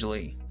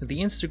 Strangely, the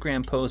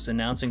Instagram post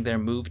announcing their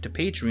move to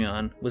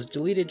Patreon was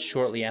deleted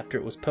shortly after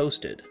it was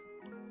posted.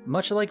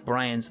 Much like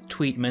Bryan's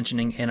tweet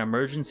mentioning an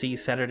emergency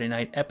Saturday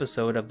night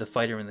episode of The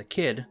Fighter and the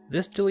Kid,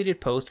 this deleted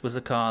post was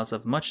a cause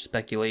of much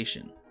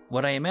speculation.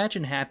 What I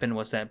imagine happened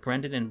was that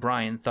Brendan and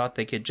Bryan thought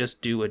they could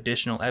just do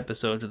additional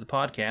episodes of the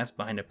podcast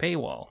behind a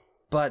paywall.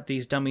 But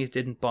these dummies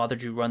didn't bother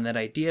to run that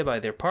idea by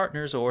their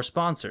partners or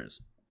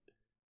sponsors.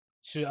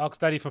 Should ask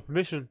Daddy for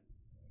permission.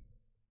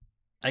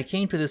 I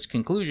came to this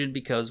conclusion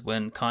because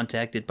when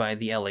contacted by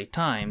the LA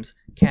Times,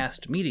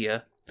 Cast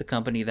Media, the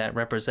company that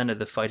represented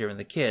The Fighter and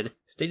the Kid,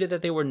 stated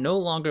that they were no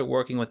longer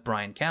working with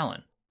Bryan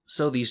Callen.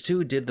 So these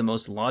two did the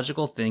most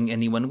logical thing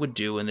anyone would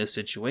do in this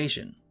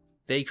situation.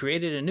 They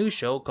created a new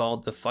show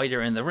called The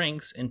Fighter and the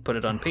Rinks and put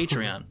it on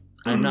Patreon.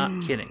 I'm not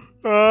kidding.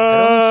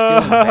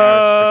 I'd almost feel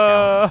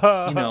embarrassed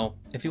for Callen.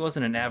 If he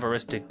wasn't an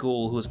avaristic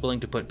ghoul who was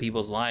willing to put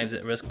people's lives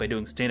at risk by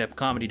doing stand-up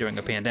comedy during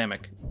a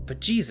pandemic.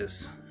 But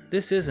Jesus,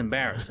 this is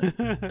embarrassing.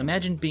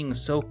 Imagine being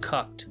so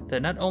cucked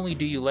that not only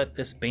do you let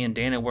this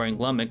bandana-wearing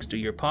lummox do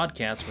your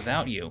podcast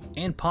without you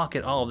and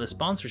pocket all of the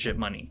sponsorship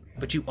money,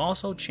 but you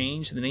also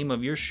change the name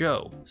of your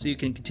show so you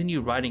can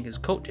continue riding his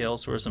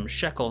coattails for some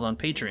shekels on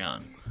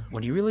Patreon.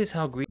 When you realize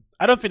how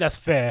I don't think that's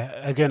fair.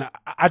 Again,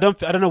 I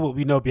don't know what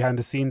we know behind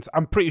the scenes.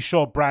 I'm pretty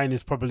sure Brendan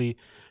is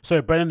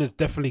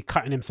definitely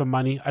cutting him some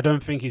money. I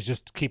don't think he's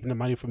just keeping the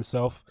money for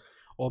himself,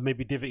 or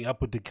maybe divvying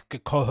up with the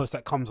co-host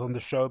that comes on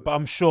the show. But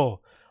I'm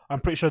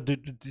pretty sure,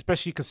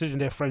 especially considering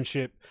their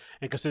friendship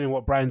and considering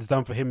what Bryan's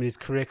done for him in his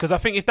career. Because I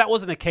think if that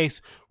wasn't the case,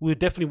 we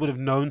definitely would have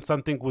known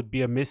something would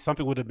be amiss,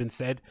 something would have been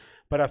said.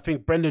 But I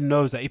think Brendan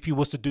knows that if he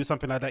was to do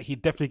something like that,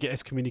 he'd definitely get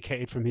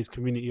excommunicated from his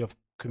community of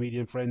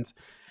comedian friends.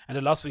 And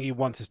the last thing he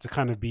wants is to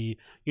kind of be,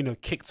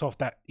 kicked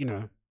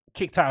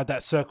out of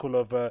that circle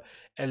of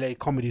LA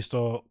comedy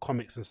store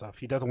comics and stuff.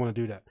 He doesn't want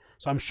to do that.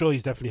 So I'm sure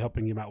he's definitely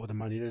helping him out with the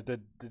money.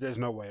 There's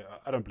no way.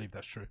 I don't believe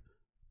that's true.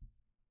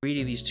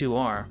 Greedy these two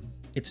are,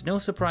 it's no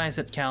surprise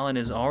that Callen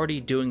is already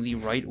doing the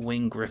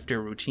right-wing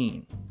grifter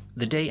routine.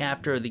 The day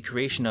after the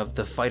creation of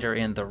The Fighter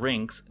and the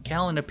Rinks,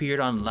 Callen appeared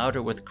on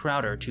Louder with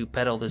Crowder to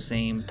peddle the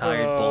same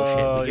tired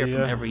bullshit we hear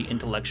from every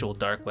intellectual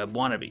dark web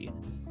wannabe.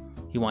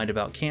 He whined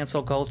about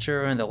cancel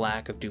culture and the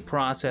lack of due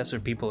process for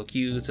people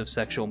accused of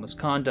sexual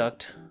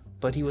misconduct,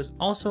 but he was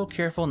also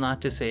careful not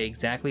to say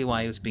exactly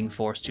why he was being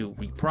forced to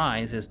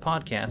reprise his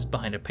podcast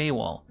behind a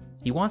paywall.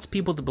 He wants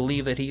people to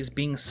believe that he's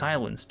being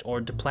silenced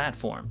or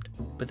deplatformed,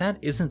 but that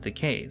isn't the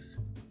case.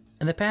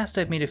 In the past,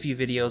 I've made a few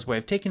videos where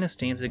I've taken a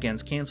stance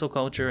against cancel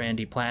culture and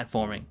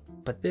deplatforming,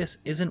 but this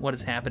isn't what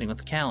is happening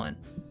with Callen.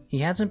 He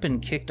hasn't been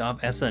kicked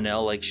off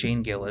SNL like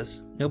Shane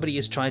Gillis, nobody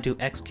has tried to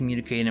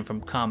excommunicate him from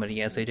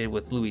comedy as they did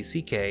with Louis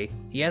C.K.,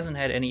 he hasn't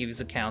had any of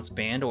his accounts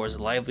banned or his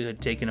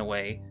livelihood taken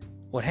away.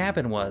 What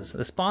happened was,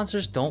 the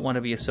sponsors don't want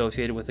to be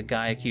associated with a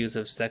guy accused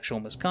of sexual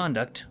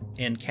misconduct,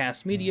 and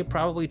Cast Media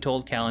probably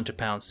told Callen to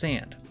pound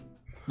sand.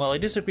 While I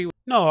disagree with—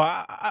 No,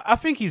 I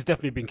think he's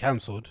definitely been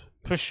cancelled,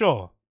 for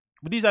sure.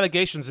 With these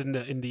allegations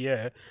in the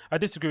air, I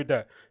disagree with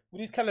that.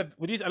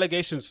 With these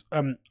allegations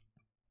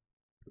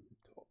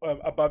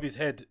above his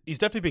head, he's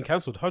definitely been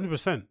cancelled,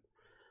 100%.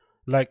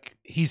 Like,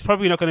 he's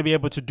probably not going to be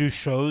able to do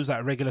shows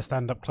at regular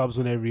stand-up clubs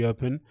when they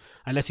reopen,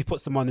 unless he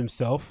puts them on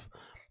himself.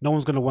 No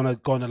one's going to want to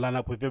go on a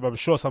lineup with him. I'm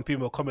sure some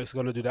female comics are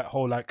going to do that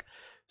whole, like,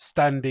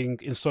 standing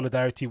in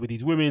solidarity with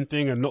these women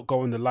thing and not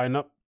go on the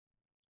lineup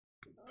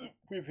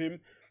with him.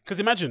 Because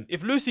imagine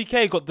if Lucy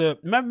K got the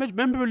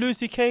remember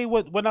Lucy K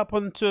went up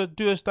on to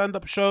do a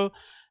stand-up show,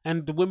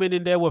 and the women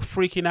in there were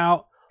freaking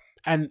out,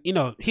 and you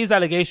know his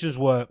allegations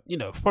were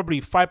probably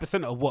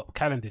 5% of what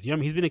Callen did. You know what I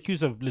mean? He's been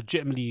accused of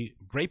legitimately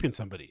raping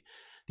somebody.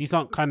 These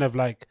aren't kind of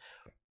like,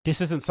 this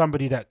isn't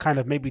somebody that kind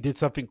of maybe did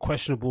something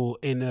questionable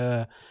in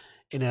a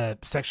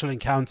sexual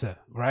encounter,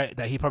 right?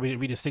 That he probably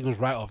didn't read the signals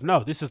right of.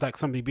 No, this is like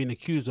somebody being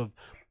accused of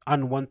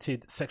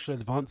unwanted sexual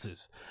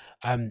advances,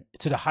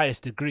 to the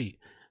highest degree.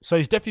 So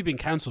he's definitely been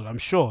cancelled, I'm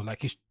sure.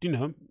 Like his,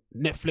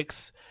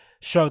 Netflix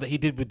show that he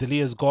did with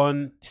Delia's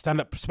Gone,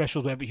 stand-up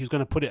specials, wherever he's going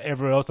to put it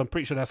everywhere else. I'm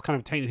pretty sure that's kind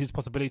of tainted his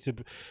possibility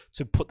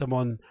to put them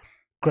on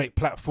great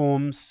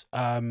platforms.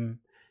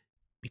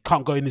 He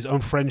can't go in his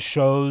own friends'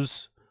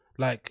 shows.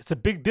 Like, it's a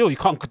big deal. He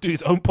can't do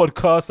his own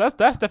podcast.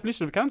 That's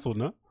definition of cancelled,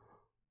 no?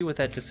 With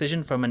that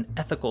decision from an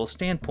ethical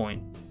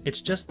standpoint.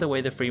 It's just the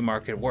way the free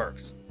market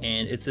works.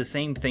 And it's the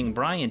same thing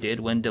Bryan did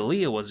when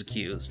Delia was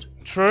accused.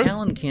 True.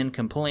 Callen can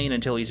complain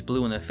until he's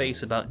blue in the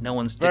face about no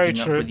one sticking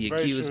up for the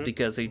accused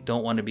because they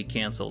don't want to be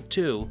cancelled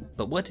too.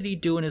 But what did he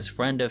do when his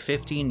friend of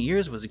 15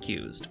 years was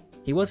accused?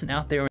 He wasn't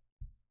out there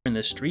in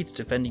the streets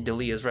defending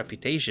Delia's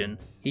reputation.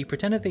 He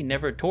pretended they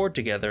never toured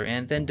together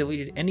and then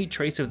deleted any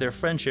trace of their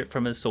friendship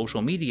from his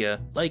social media,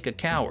 like a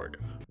coward.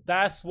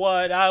 That's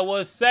what I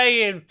was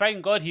saying.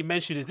 Thank God he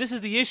mentioned this. This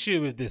is the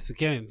issue with this.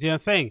 Again, you know what I'm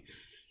saying?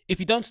 If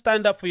you don't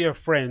stand up for your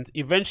friends,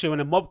 eventually when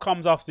a mob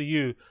comes after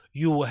you,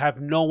 you will have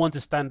no one to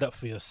stand up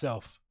for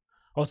yourself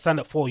or stand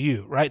up for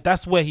you, right?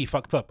 That's where he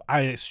fucked up,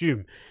 I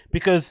assume.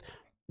 Because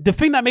the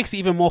thing that makes it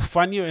even more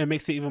funnier and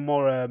makes it even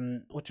more,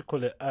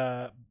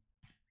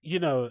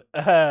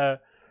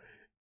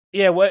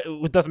 yeah, well,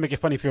 it doesn't make it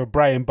funny if you're a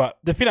Bryan, but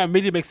the thing that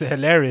really makes it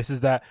hilarious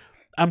is that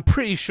I'm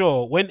pretty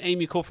sure when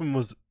Amy Kaufman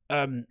was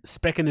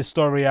specking his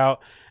story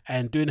out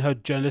and doing her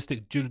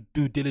journalistic due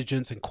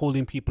diligence and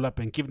calling people up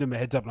and giving them a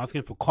heads up and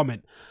asking for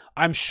comment,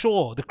 I'm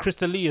sure the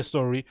Crystalia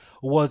story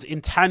was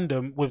in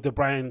tandem with the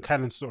Bryan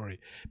Callen story.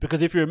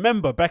 Because if you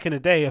remember back in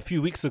the day, a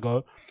few weeks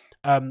ago,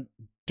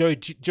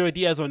 Joey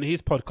Diaz on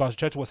his podcast,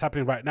 Judge What's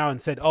Happening Right Now,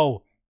 and said,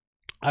 oh,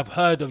 I've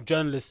heard of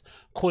journalists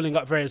calling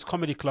up various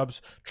comedy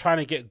clubs trying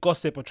to get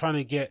gossip or trying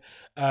to get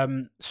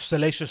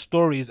salacious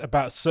stories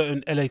about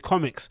certain LA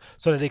comics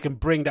so that they can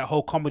bring that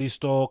whole Comedy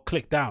Store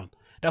click down.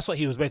 That's what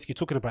he was basically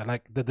talking about,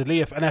 like the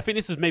Delia. And I think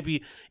this is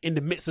maybe in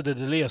the midst of the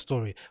Delia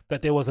story,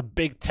 that there was a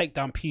big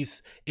takedown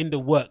piece in the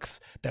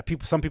works that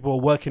some people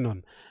were working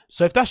on.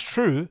 So if that's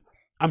true,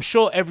 I'm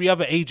sure every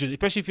other agent,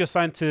 especially if you're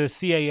signed to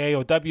CAA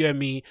or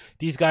WME,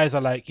 these guys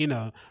are like,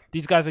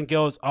 these guys and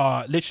girls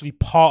are literally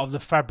part of the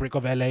fabric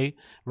of LA,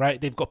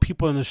 right? They've got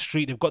people on the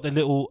street. They've got their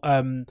little,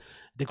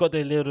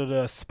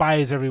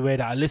 spies everywhere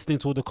that are listening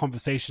to all the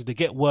conversations. They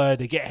get word,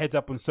 they get heads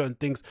up on certain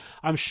things.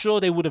 I'm sure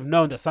they would have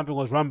known that something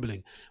was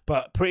rumbling,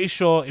 but pretty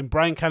sure in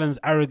Bryan Callen's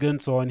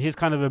arrogance or in his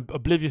kind of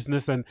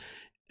obliviousness and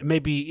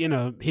maybe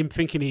him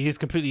thinking he is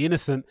completely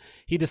innocent,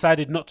 he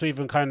decided not to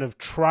even kind of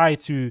try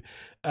to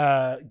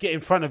get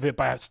in front of it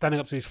by standing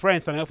up for his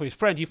friend.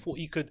 He thought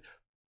he could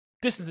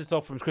distance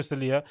himself from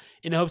Crystalia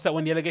in the hopes that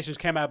when the allegations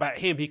came out about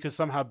him, he could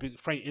somehow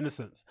feign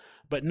innocence.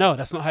 But no,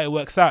 that's not how it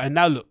works out. And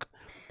now look,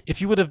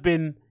 if you would have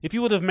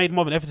made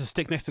more of an effort to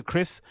stick next to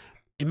Chris,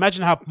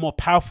 imagine how more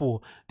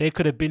powerful they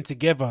could have been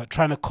together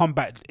trying to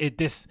combat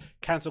this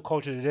cancel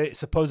culture that they're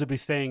supposedly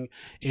saying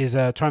is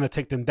trying to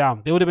take them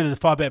down. They would have been in a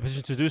far better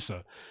position to do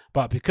so.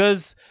 But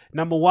because,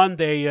 number one,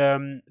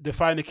 the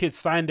Fighting the Kids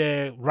signed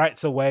their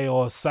rights away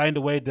or signed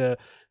away the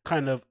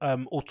kind of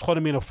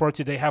autonomy and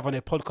authority they have on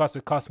their podcast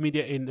and cast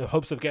media in the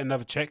hopes of getting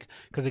another check.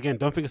 Because again,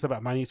 don't think it's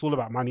about money. It's all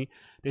about money.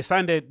 They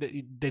signed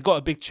they got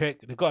a big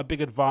check. They got a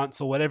big advance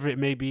or whatever it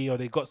may be, or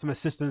they got some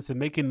assistance in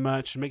making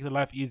merch, making their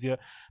life easier.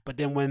 But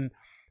then when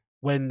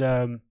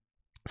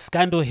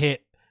scandal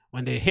hit,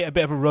 when they hit a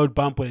bit of a road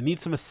bump, when they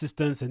need some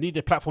assistance, they need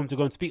their platform to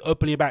go and speak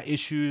openly about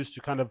issues, to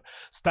kind of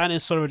stand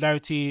in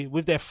solidarity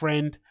with their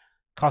friend,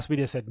 cast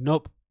media said,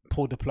 nope,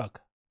 pull the plug.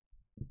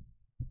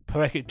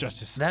 Poetic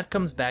justice. That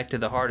comes back to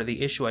the heart of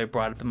the issue I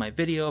brought up in my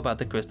video about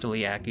the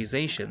Crystalia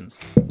accusations.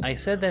 I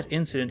said that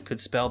incident could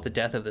spell the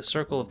death of the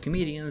circle of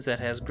comedians that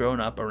has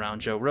grown up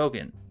around Joe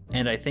Rogan,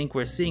 and I think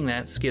we're seeing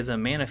that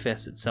schism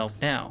manifest itself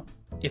now.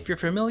 If you're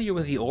familiar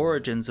with the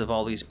origins of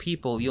all these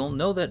people, you'll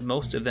know that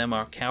most of them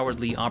are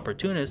cowardly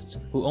opportunists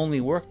who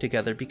only work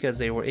together because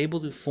they were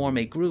able to form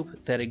a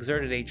group that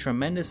exerted a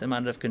tremendous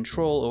amount of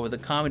control over the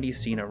comedy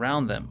scene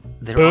around them.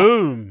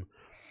 Boom!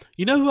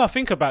 You know who I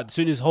think about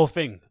doing this whole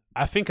thing?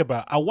 I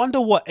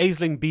wonder what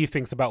Aisling B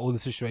thinks about all the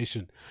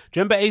situation. Do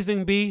you remember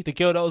Aisling B, the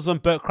girl that was on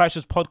Bert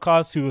Kreischer's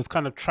podcast, who was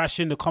kind of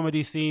trashing the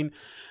comedy scene,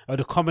 or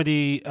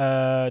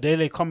the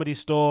LA Comedy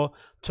Store,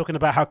 talking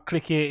about how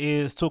cliquey it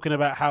is, talking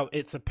about how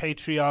it's a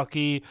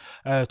patriarchy,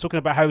 talking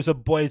about how it's a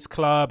boys'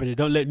 club and they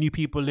don't let new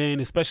people in,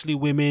 especially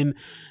women,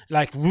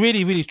 like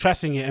really, really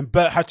trashing it. And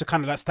Bert had to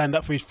kind of like stand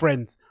up for his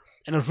friends.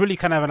 And it was really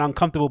kind of an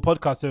uncomfortable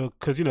podcast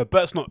because,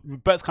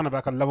 Bert's kind of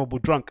like a lovable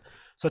drunk.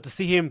 So to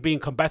see him being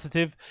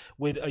combative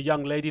with a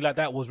young lady like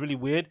that was really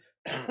weird.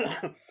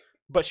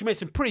 But she made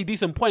some pretty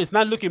decent points.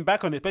 Now looking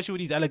back on it, especially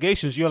with these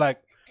allegations, you're like,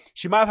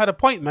 she might have had a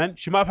point, man.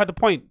 She might have had a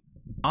point.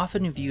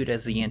 Often viewed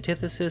as the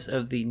antithesis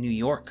of the New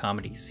York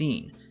comedy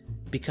scene,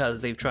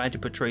 because they've tried to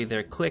portray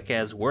their clique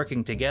as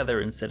working together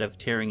instead of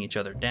tearing each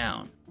other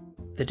down.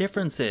 The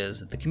difference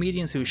is, the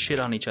comedians who shit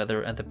on each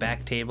other at the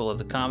back table of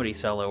the Comedy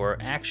Cellar were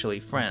actually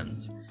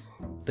friends.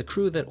 The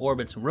crew that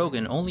orbits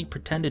Rogan only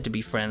pretended to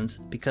be friends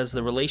because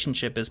the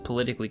relationship is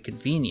politically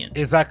convenient.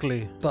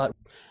 Exactly. But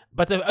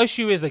the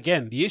issue is,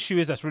 again,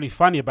 that's really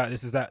funny about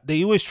this is that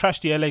they always trash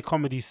the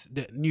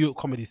the New York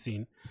comedy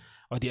scene,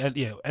 or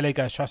LA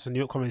guys trash the New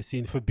York comedy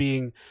scene for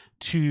being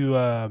too,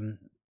 rude,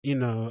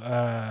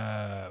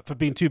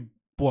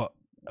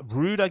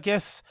 I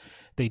guess.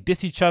 They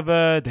diss each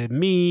other, they're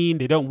mean,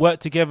 they don't work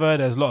together,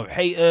 there's a lot of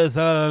haters,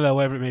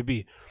 whatever it may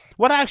be.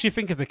 What I actually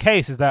think is the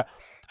case is that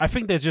I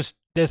think there's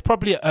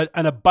probably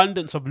an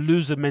abundance of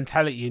loser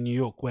mentality in New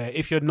York, where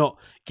if you're not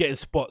getting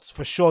spots,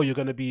 for sure you're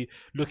going to be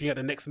looking at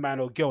the next man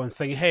or girl and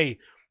saying, hey,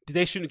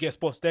 they shouldn't get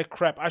spots, they're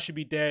crap, I should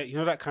be there,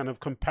 that kind of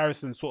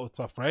comparison sort of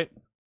stuff, right?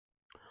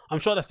 I'm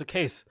sure that's the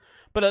case.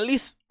 But at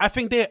least I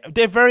think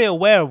they're very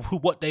aware of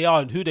what they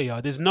are and who they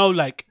are. There's no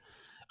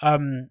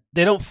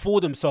they don't fool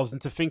themselves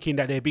into thinking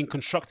that they're being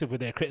constructive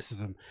with their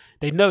criticism.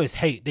 They know it's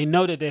hate. They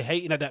know that they're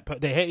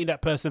hating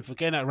that person for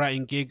getting that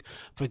writing gig,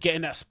 for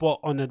getting that spot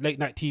on a late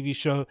night TV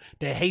show.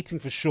 They're hating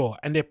for sure,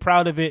 and they're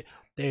proud of it.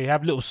 They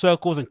have little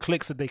circles and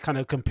cliques that they kind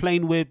of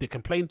complain with. They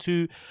complain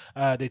to.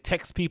 They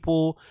text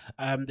people.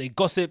 They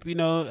gossip. In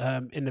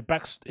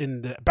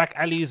the back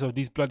alleys of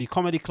these bloody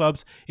comedy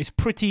clubs. It's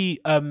pretty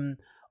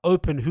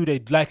open who they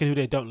like and who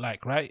they don't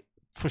like, right?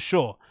 For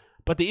sure.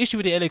 But the issue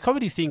with the LA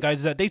comedy scene, guys,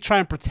 is that they try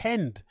and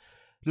pretend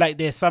like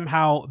they're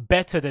somehow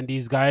better than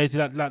these guys,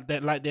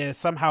 like they're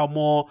somehow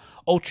more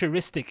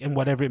altruistic and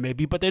whatever it may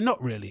be, but they're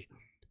not really,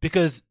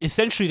 because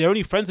essentially they're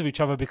only friends with each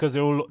other because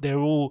they're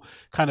all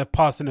kind of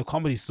passing the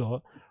Comedy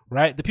Store,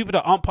 right? The people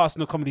that aren't passing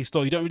the Comedy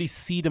Store, you don't really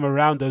see them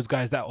around those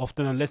guys that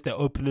often unless they're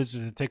openers or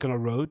they take on a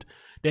road.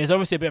 There's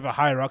obviously a bit of a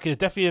hierarchy. There's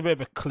definitely a bit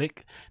of a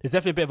clique. There's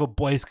definitely a bit of a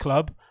boys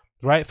club,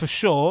 right? For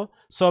sure.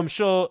 So I'm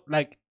sure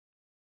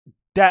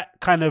that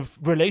kind of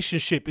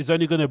relationship is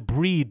only going to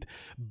breed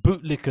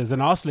bootlickers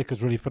and arse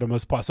lickers, really, for the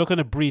most part. It's not going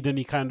to breed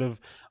any kind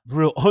of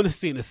real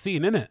honesty in the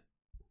scene, innit?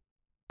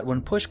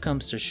 When push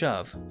comes to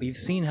shove, we've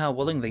seen how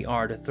willing they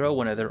are to throw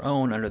one of their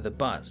own under the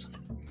bus.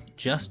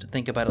 Just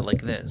think about it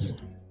like this.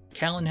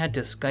 Callen had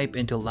to Skype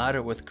into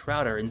Louder with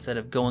Crowder instead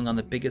of going on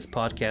the biggest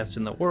podcast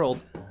in the world,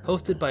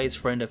 hosted by his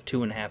friend of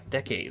 2.5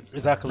 decades.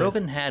 Exactly.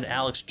 Rogan had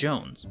Alex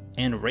Jones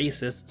and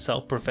racist,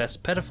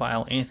 self-professed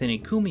pedophile Anthony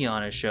Cumia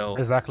on his show.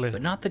 Exactly.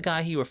 But not the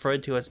guy he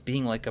referred to as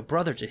being like a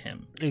brother to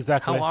him.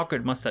 Exactly. How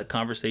awkward must that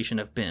conversation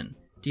have been?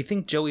 Do you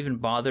think Joe even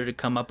bothered to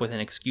come up with an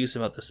excuse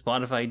about the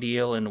Spotify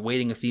deal and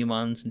waiting a few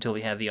months until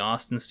he had the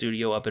Austin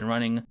studio up and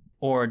running?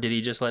 Or did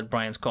he just let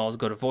Bryan's calls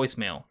go to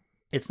voicemail?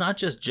 It's not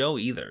just Joe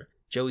either.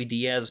 Joey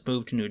Diaz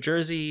moved to New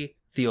Jersey,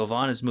 Theo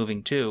Vaughn is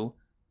moving too.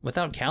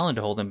 Without Callen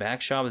to hold him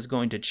back, Shaw is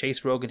going to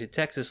chase Rogan to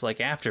Texas like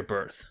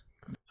Afterbirth.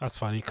 That's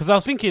funny, because I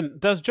was thinking,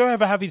 does Joe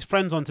ever have his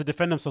friends on to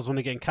defend themselves when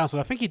they're getting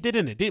cancelled? I think he did,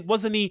 innit?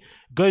 Wasn't he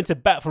going to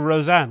bat for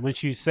Roseanne when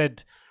she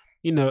said,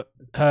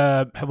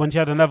 when she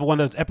had another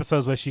one of those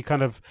episodes where she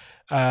kind of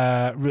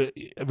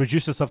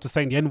reduced herself to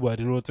saying the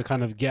N-word in order to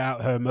kind of get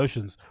out her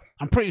emotions?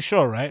 I'm pretty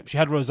sure, right? She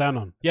had Roseanne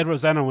on. He had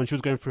Roseanne on when she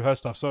was going through her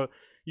stuff. So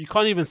you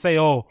can't even say,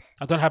 oh,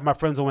 I don't have my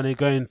friends on when they're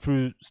going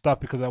through stuff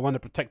because I want to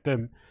protect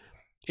them.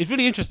 It's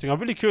really interesting. I'm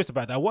really curious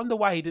about that. I wonder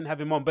why he didn't have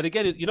him on. But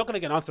again, you're not going to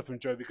get an answer from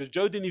Joe because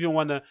Joe didn't even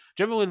want to...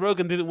 Do you remember when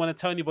Rogan didn't want to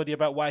tell anybody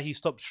about why he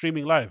stopped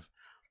streaming live?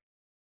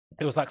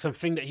 It was like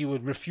something that he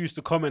would refuse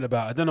to comment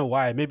about. I don't know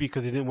why. Maybe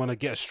because he didn't want to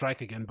get a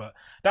strike again. But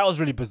that was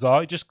really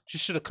bizarre. He just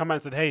should have come out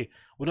and said, hey,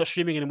 we're not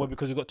streaming anymore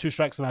because we've got 2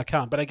 strikes on our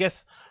account. But I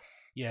guess...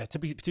 yeah, to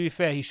be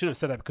fair, he shouldn't have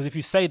said that, because if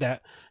you say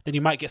that, then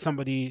you might get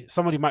somebody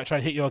might try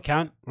and hit your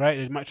account, right?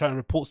 They might try and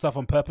report stuff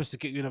on purpose to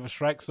get you another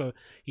strike. So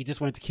he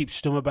just wanted to keep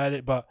stum about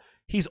it, but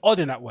he's odd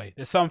in that way.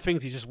 There's some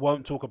things he just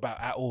won't talk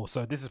about at all.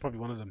 So this is probably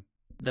one of them.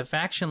 The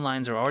faction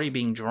lines are already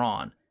being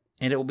drawn,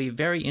 and it will be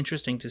very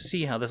interesting to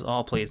see how this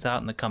all plays out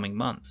in the coming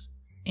months.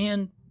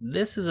 And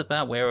this is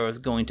about where I was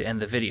going to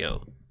end the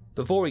video,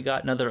 before we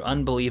got another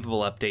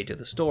unbelievable update to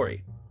the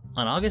story.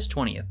 On August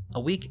 20th,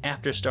 a week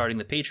after starting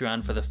the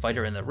Patreon for the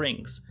Fighter in the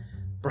Rings,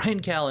 Bryan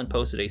Callen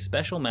posted a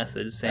special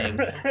message saying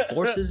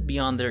forces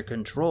beyond their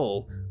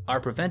control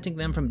are preventing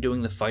them from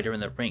doing the Fighter in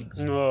the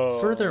Rings. Oh.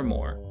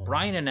 Furthermore,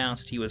 Bryan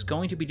announced he was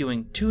going to be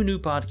doing 2 new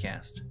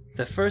podcasts,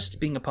 the first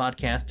being a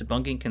podcast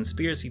debunking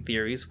conspiracy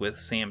theories with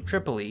Sam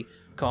Tripoli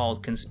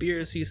called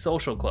Conspiracy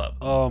Social Club,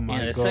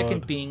 and the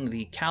second being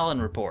the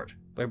Callen Report,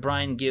 where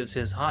Bryan gives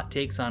his hot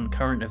takes on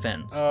current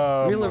events.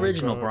 Real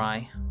original,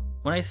 Bri.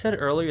 When I said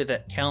earlier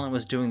that Callen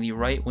was doing the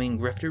right-wing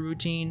grifter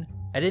routine,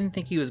 I didn't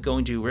think he was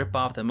going to rip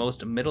off the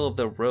most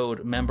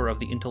middle-of-the-road member of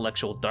the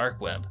intellectual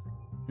dark web.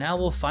 Now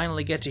we'll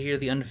finally get to hear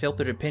the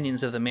unfiltered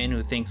opinions of the man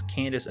who thinks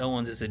Candace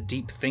Owens is a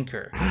deep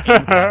thinker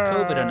and got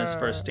COVID on his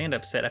first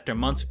stand-up set after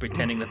months of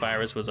pretending the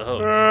virus was a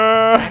hoax.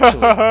 Actually,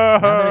 now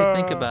that I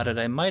think about it,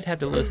 I might have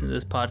to listen to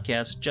this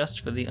podcast just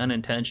for the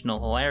unintentional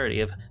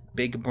hilarity of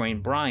Big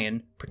Brain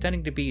Bryan,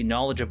 pretending to be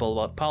knowledgeable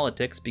about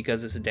politics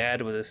because his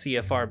dad was a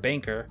CFR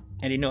banker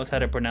and he knows how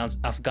to pronounce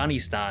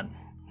Afghanistan.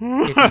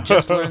 If he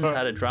just learns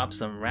how to drop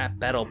some rap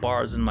battle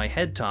bars in my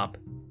head top,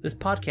 this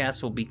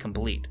podcast will be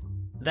complete.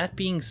 That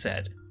being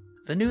said,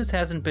 the news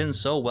hasn't been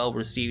so well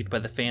received by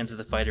the fans of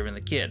The Fighter and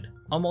the Kid.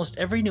 Almost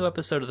every new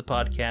episode of the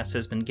podcast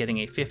has been getting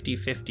a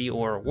 50-50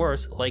 or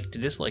worse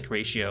like-to-dislike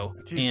ratio,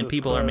 and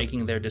people are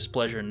making their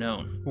displeasure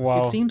known.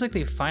 Wow. It seems like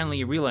they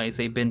finally realized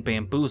they've been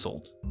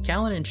bamboozled.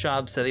 Callen and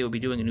Schaub said they would be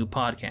doing a new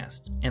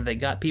podcast, and they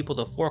got people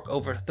to fork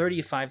over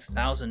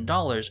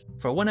 $35,000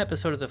 for one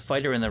episode of The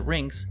Fighter and the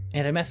Rinks,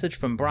 and a message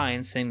from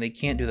Bryan saying they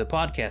can't do the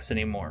podcast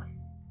anymore.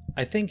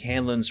 I think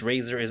Hanlon's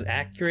razor is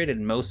accurate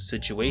in most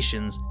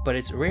situations, but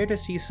it's rare to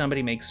see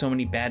somebody make so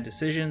many bad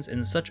decisions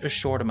in such a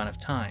short amount of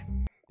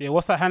time. Yeah,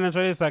 what's that Hanlon's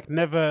razor? It's like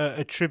never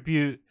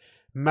attribute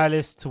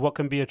malice to what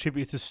can be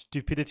attributed to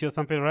stupidity or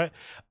something, right?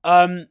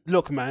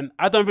 Look, man,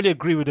 I don't really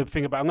agree with the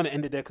thing about. I'm going to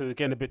end it there because we're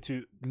getting a bit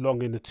too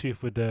long in the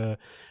tooth with the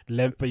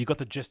length, but you got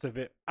the gist of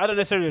it. I don't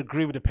necessarily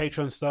agree with the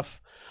Patreon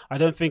stuff. I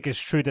don't think it's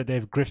true that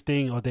they've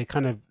grifting or they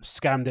kind of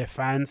scam their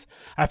fans.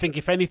 I think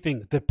if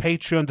anything, the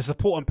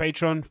support on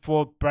Patreon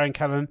for Bryan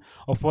Callen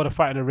or for the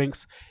Fight in the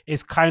Rinks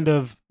is kind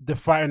of the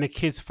Fight and the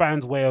Kids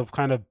fans' way of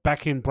kind of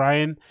backing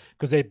Bryan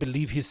because they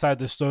believe his side of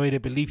the story. They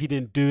believe he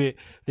didn't do it.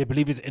 They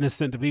believe he's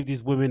innocent. They believe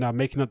these women are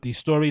making up these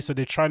stories. So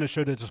they're trying to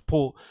show their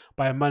support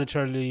by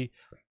monetarily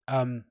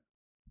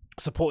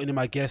supporting him,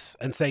 I guess,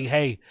 and saying,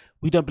 hey,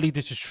 we don't believe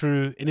this is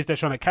true. And if they're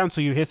trying to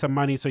cancel you, here's some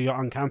money so you're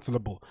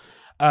uncancelable.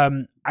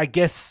 I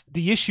guess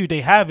the issue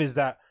they have is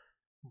that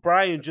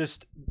Bryan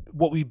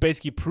what we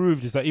basically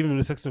proved is that even with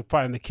the Sex of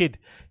Fight and the Kid,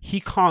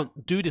 he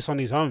can't do this on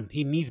his own.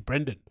 He needs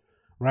Brendan.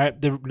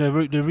 Right, the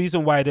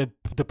reason why the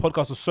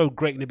podcast was so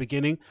great in the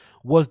beginning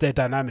was their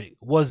dynamic,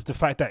 was the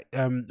fact that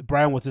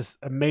Bryan was this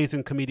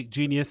amazing comedic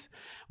genius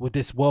with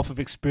this wealth of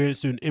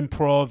experience doing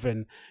improv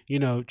and, you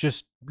know,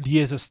 just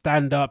years of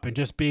stand up and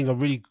just being a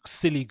really good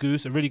silly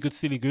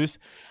goose.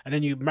 And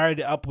then you married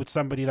it up with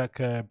somebody like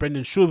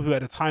Brendan Schaub, who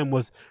at the time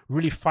was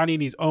really funny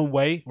in his own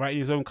way, right, in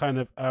his own kind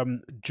of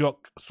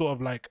jock sort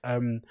of like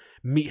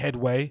meathead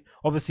way.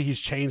 Obviously he's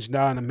changed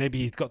now and maybe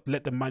he's got to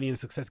let the money and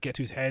success get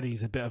to his head.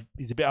 He's a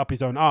bit up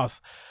his own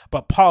ass,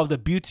 but part of the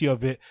beauty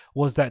of it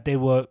was that they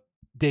worked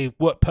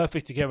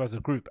perfect together as a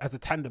group, as a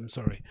tandem.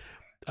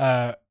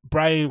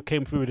 Bryan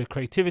came through with the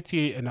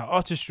creativity and the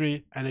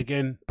artistry, and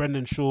again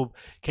Brendan Schaub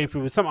came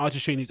through with some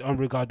artistry in his own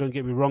regard, don't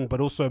get me wrong,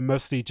 but also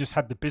mostly just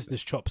had the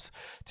business chops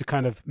to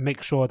kind of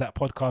make sure that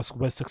podcast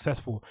was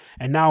successful.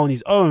 And now on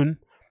his own,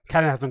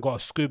 Callen hasn't got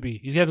a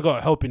Scooby. He hasn't got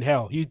a help in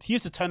hell. He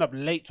used to turn up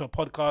late to a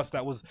podcast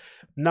that was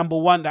number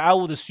one, that I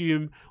would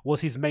assume was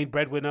his main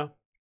breadwinner.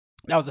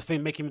 That was the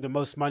thing making him the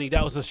most money.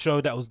 That was the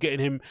show that was getting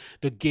him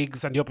the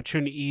gigs and the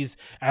opportunities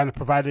and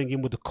providing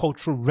him with the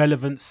cultural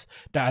relevance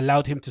that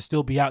allowed him to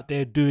still be out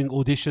there doing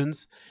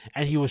auditions.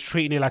 And he was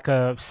treating it like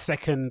a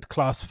second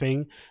class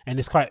thing. And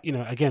it's quite, you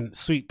know, again,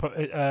 sweet,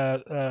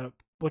 poetic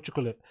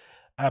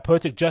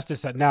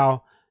justice that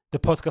now the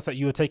podcast that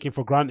you were taking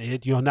for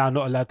granted, you're now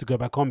not allowed to go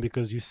back on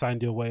because you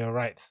signed away your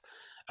rights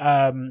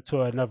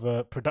to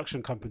another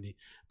production company.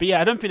 But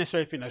yeah, I don't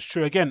necessarily think that's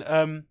true.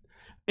 Again,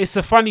 it's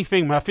a funny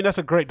thing, man. I think that's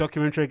a great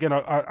documentary. Again,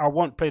 I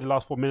won't play the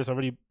last 4 minutes. I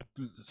already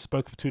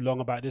spoke for too long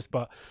about this,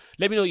 but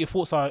let me know what your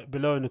thoughts are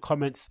below in the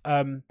comments.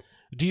 Do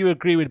you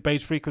agree with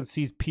Beige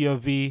Frequency's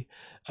POV?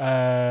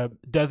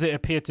 Does it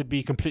appear to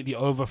be completely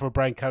over for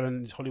Bryan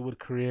Callen, his Hollywood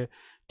career?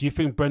 Do you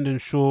think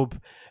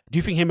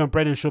him and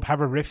Brendan Schaub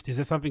have a rift? Is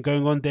there something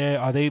going on there?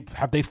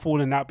 Have they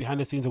fallen out behind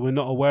the scenes that we're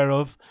not aware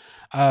of?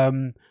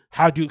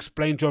 How do you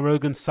explain Joe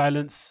Rogan's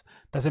silence?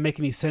 Does it make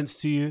any sense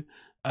to you?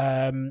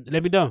 Let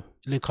me know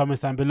in the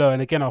comments down below. And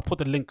again, I'll put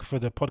the link for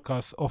the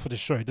podcast or for the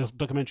show, the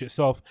documentary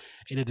itself,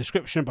 in the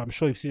description, but I'm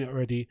sure you've seen it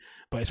already.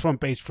 But it's from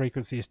Beige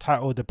Frequency. It's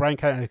titled The Bryan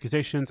Callen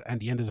Accusations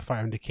and the End of the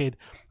Fighter and the Kid.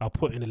 I'll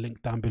put in the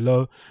link down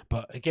below.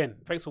 But again,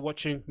 thanks for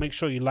watching. Make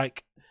sure you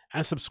like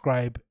and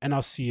subscribe, and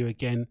I'll see you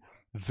again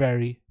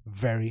very,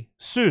 very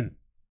soon.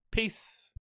 Peace.